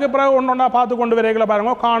 அதுக்கு பிறகு ஒன்றொன்றா பார்த்து கொண்டு வரைகளை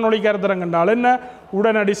பாருங்க. காணொலி கருத்தரங்கு என்றால் என்ன,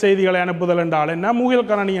 உடனடி செய்திகளை அனுப்புதல் என்றால் என்ன, முகில்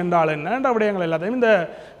கணனி என்றால் என்னன்ற விடயங்கள் எல்லாத்தையும் இந்த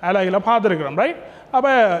அலகில் பார்த்துருக்கிறோம். ரைட்.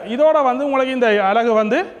 அப்போ இதோட வந்து உங்களுக்கு இந்த அலகு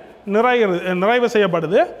வந்து நிறைவு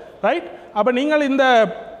செய்யப்படுது. ரைட். அப்போ நீங்கள் இந்த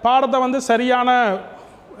பாடத்தை வந்து சரியான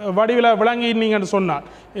வடிவில் விளங்கினீங்கன்னு சொன்னால்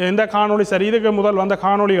இந்த காணொலி சரி, இதுக்கு முதல் வந்த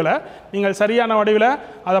காணொலிகளை நீங்கள் சரியான வடிவில்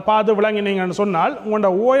அதை பார்த்து விளங்கினீங்கன்னு சொன்னால் உங்களோட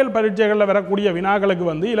ஓயல் பரீட்சைகளில் வரக்கூடிய வினாக்களுக்கு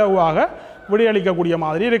வந்து இலவாக விடையளிக்கக்கூடிய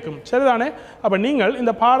மாதிரி இருக்கும். சரிதானே? அப்போ நீங்கள்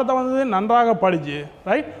இந்த பாடத்தை வந்து நன்றாக படித்து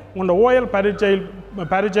ரைட் உங்களோட ஓயல்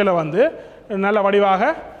பரீட்சையில் வந்து நல்ல வடிவாக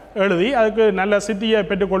எழுதி அதுக்கு நல்ல சித்தியை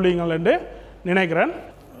பெற்றுக்கொள்வீங்கள் என்று நினைக்கிறேன்.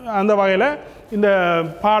 அந்த வகையில் இந்த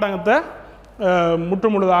பாடத்தை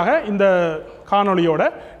முற்றுமுழுதாக இந்த காணொலியோடு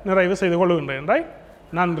நிறைவு செய்து கொள்கின்றேன். ரைட்.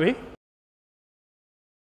 நன்றி.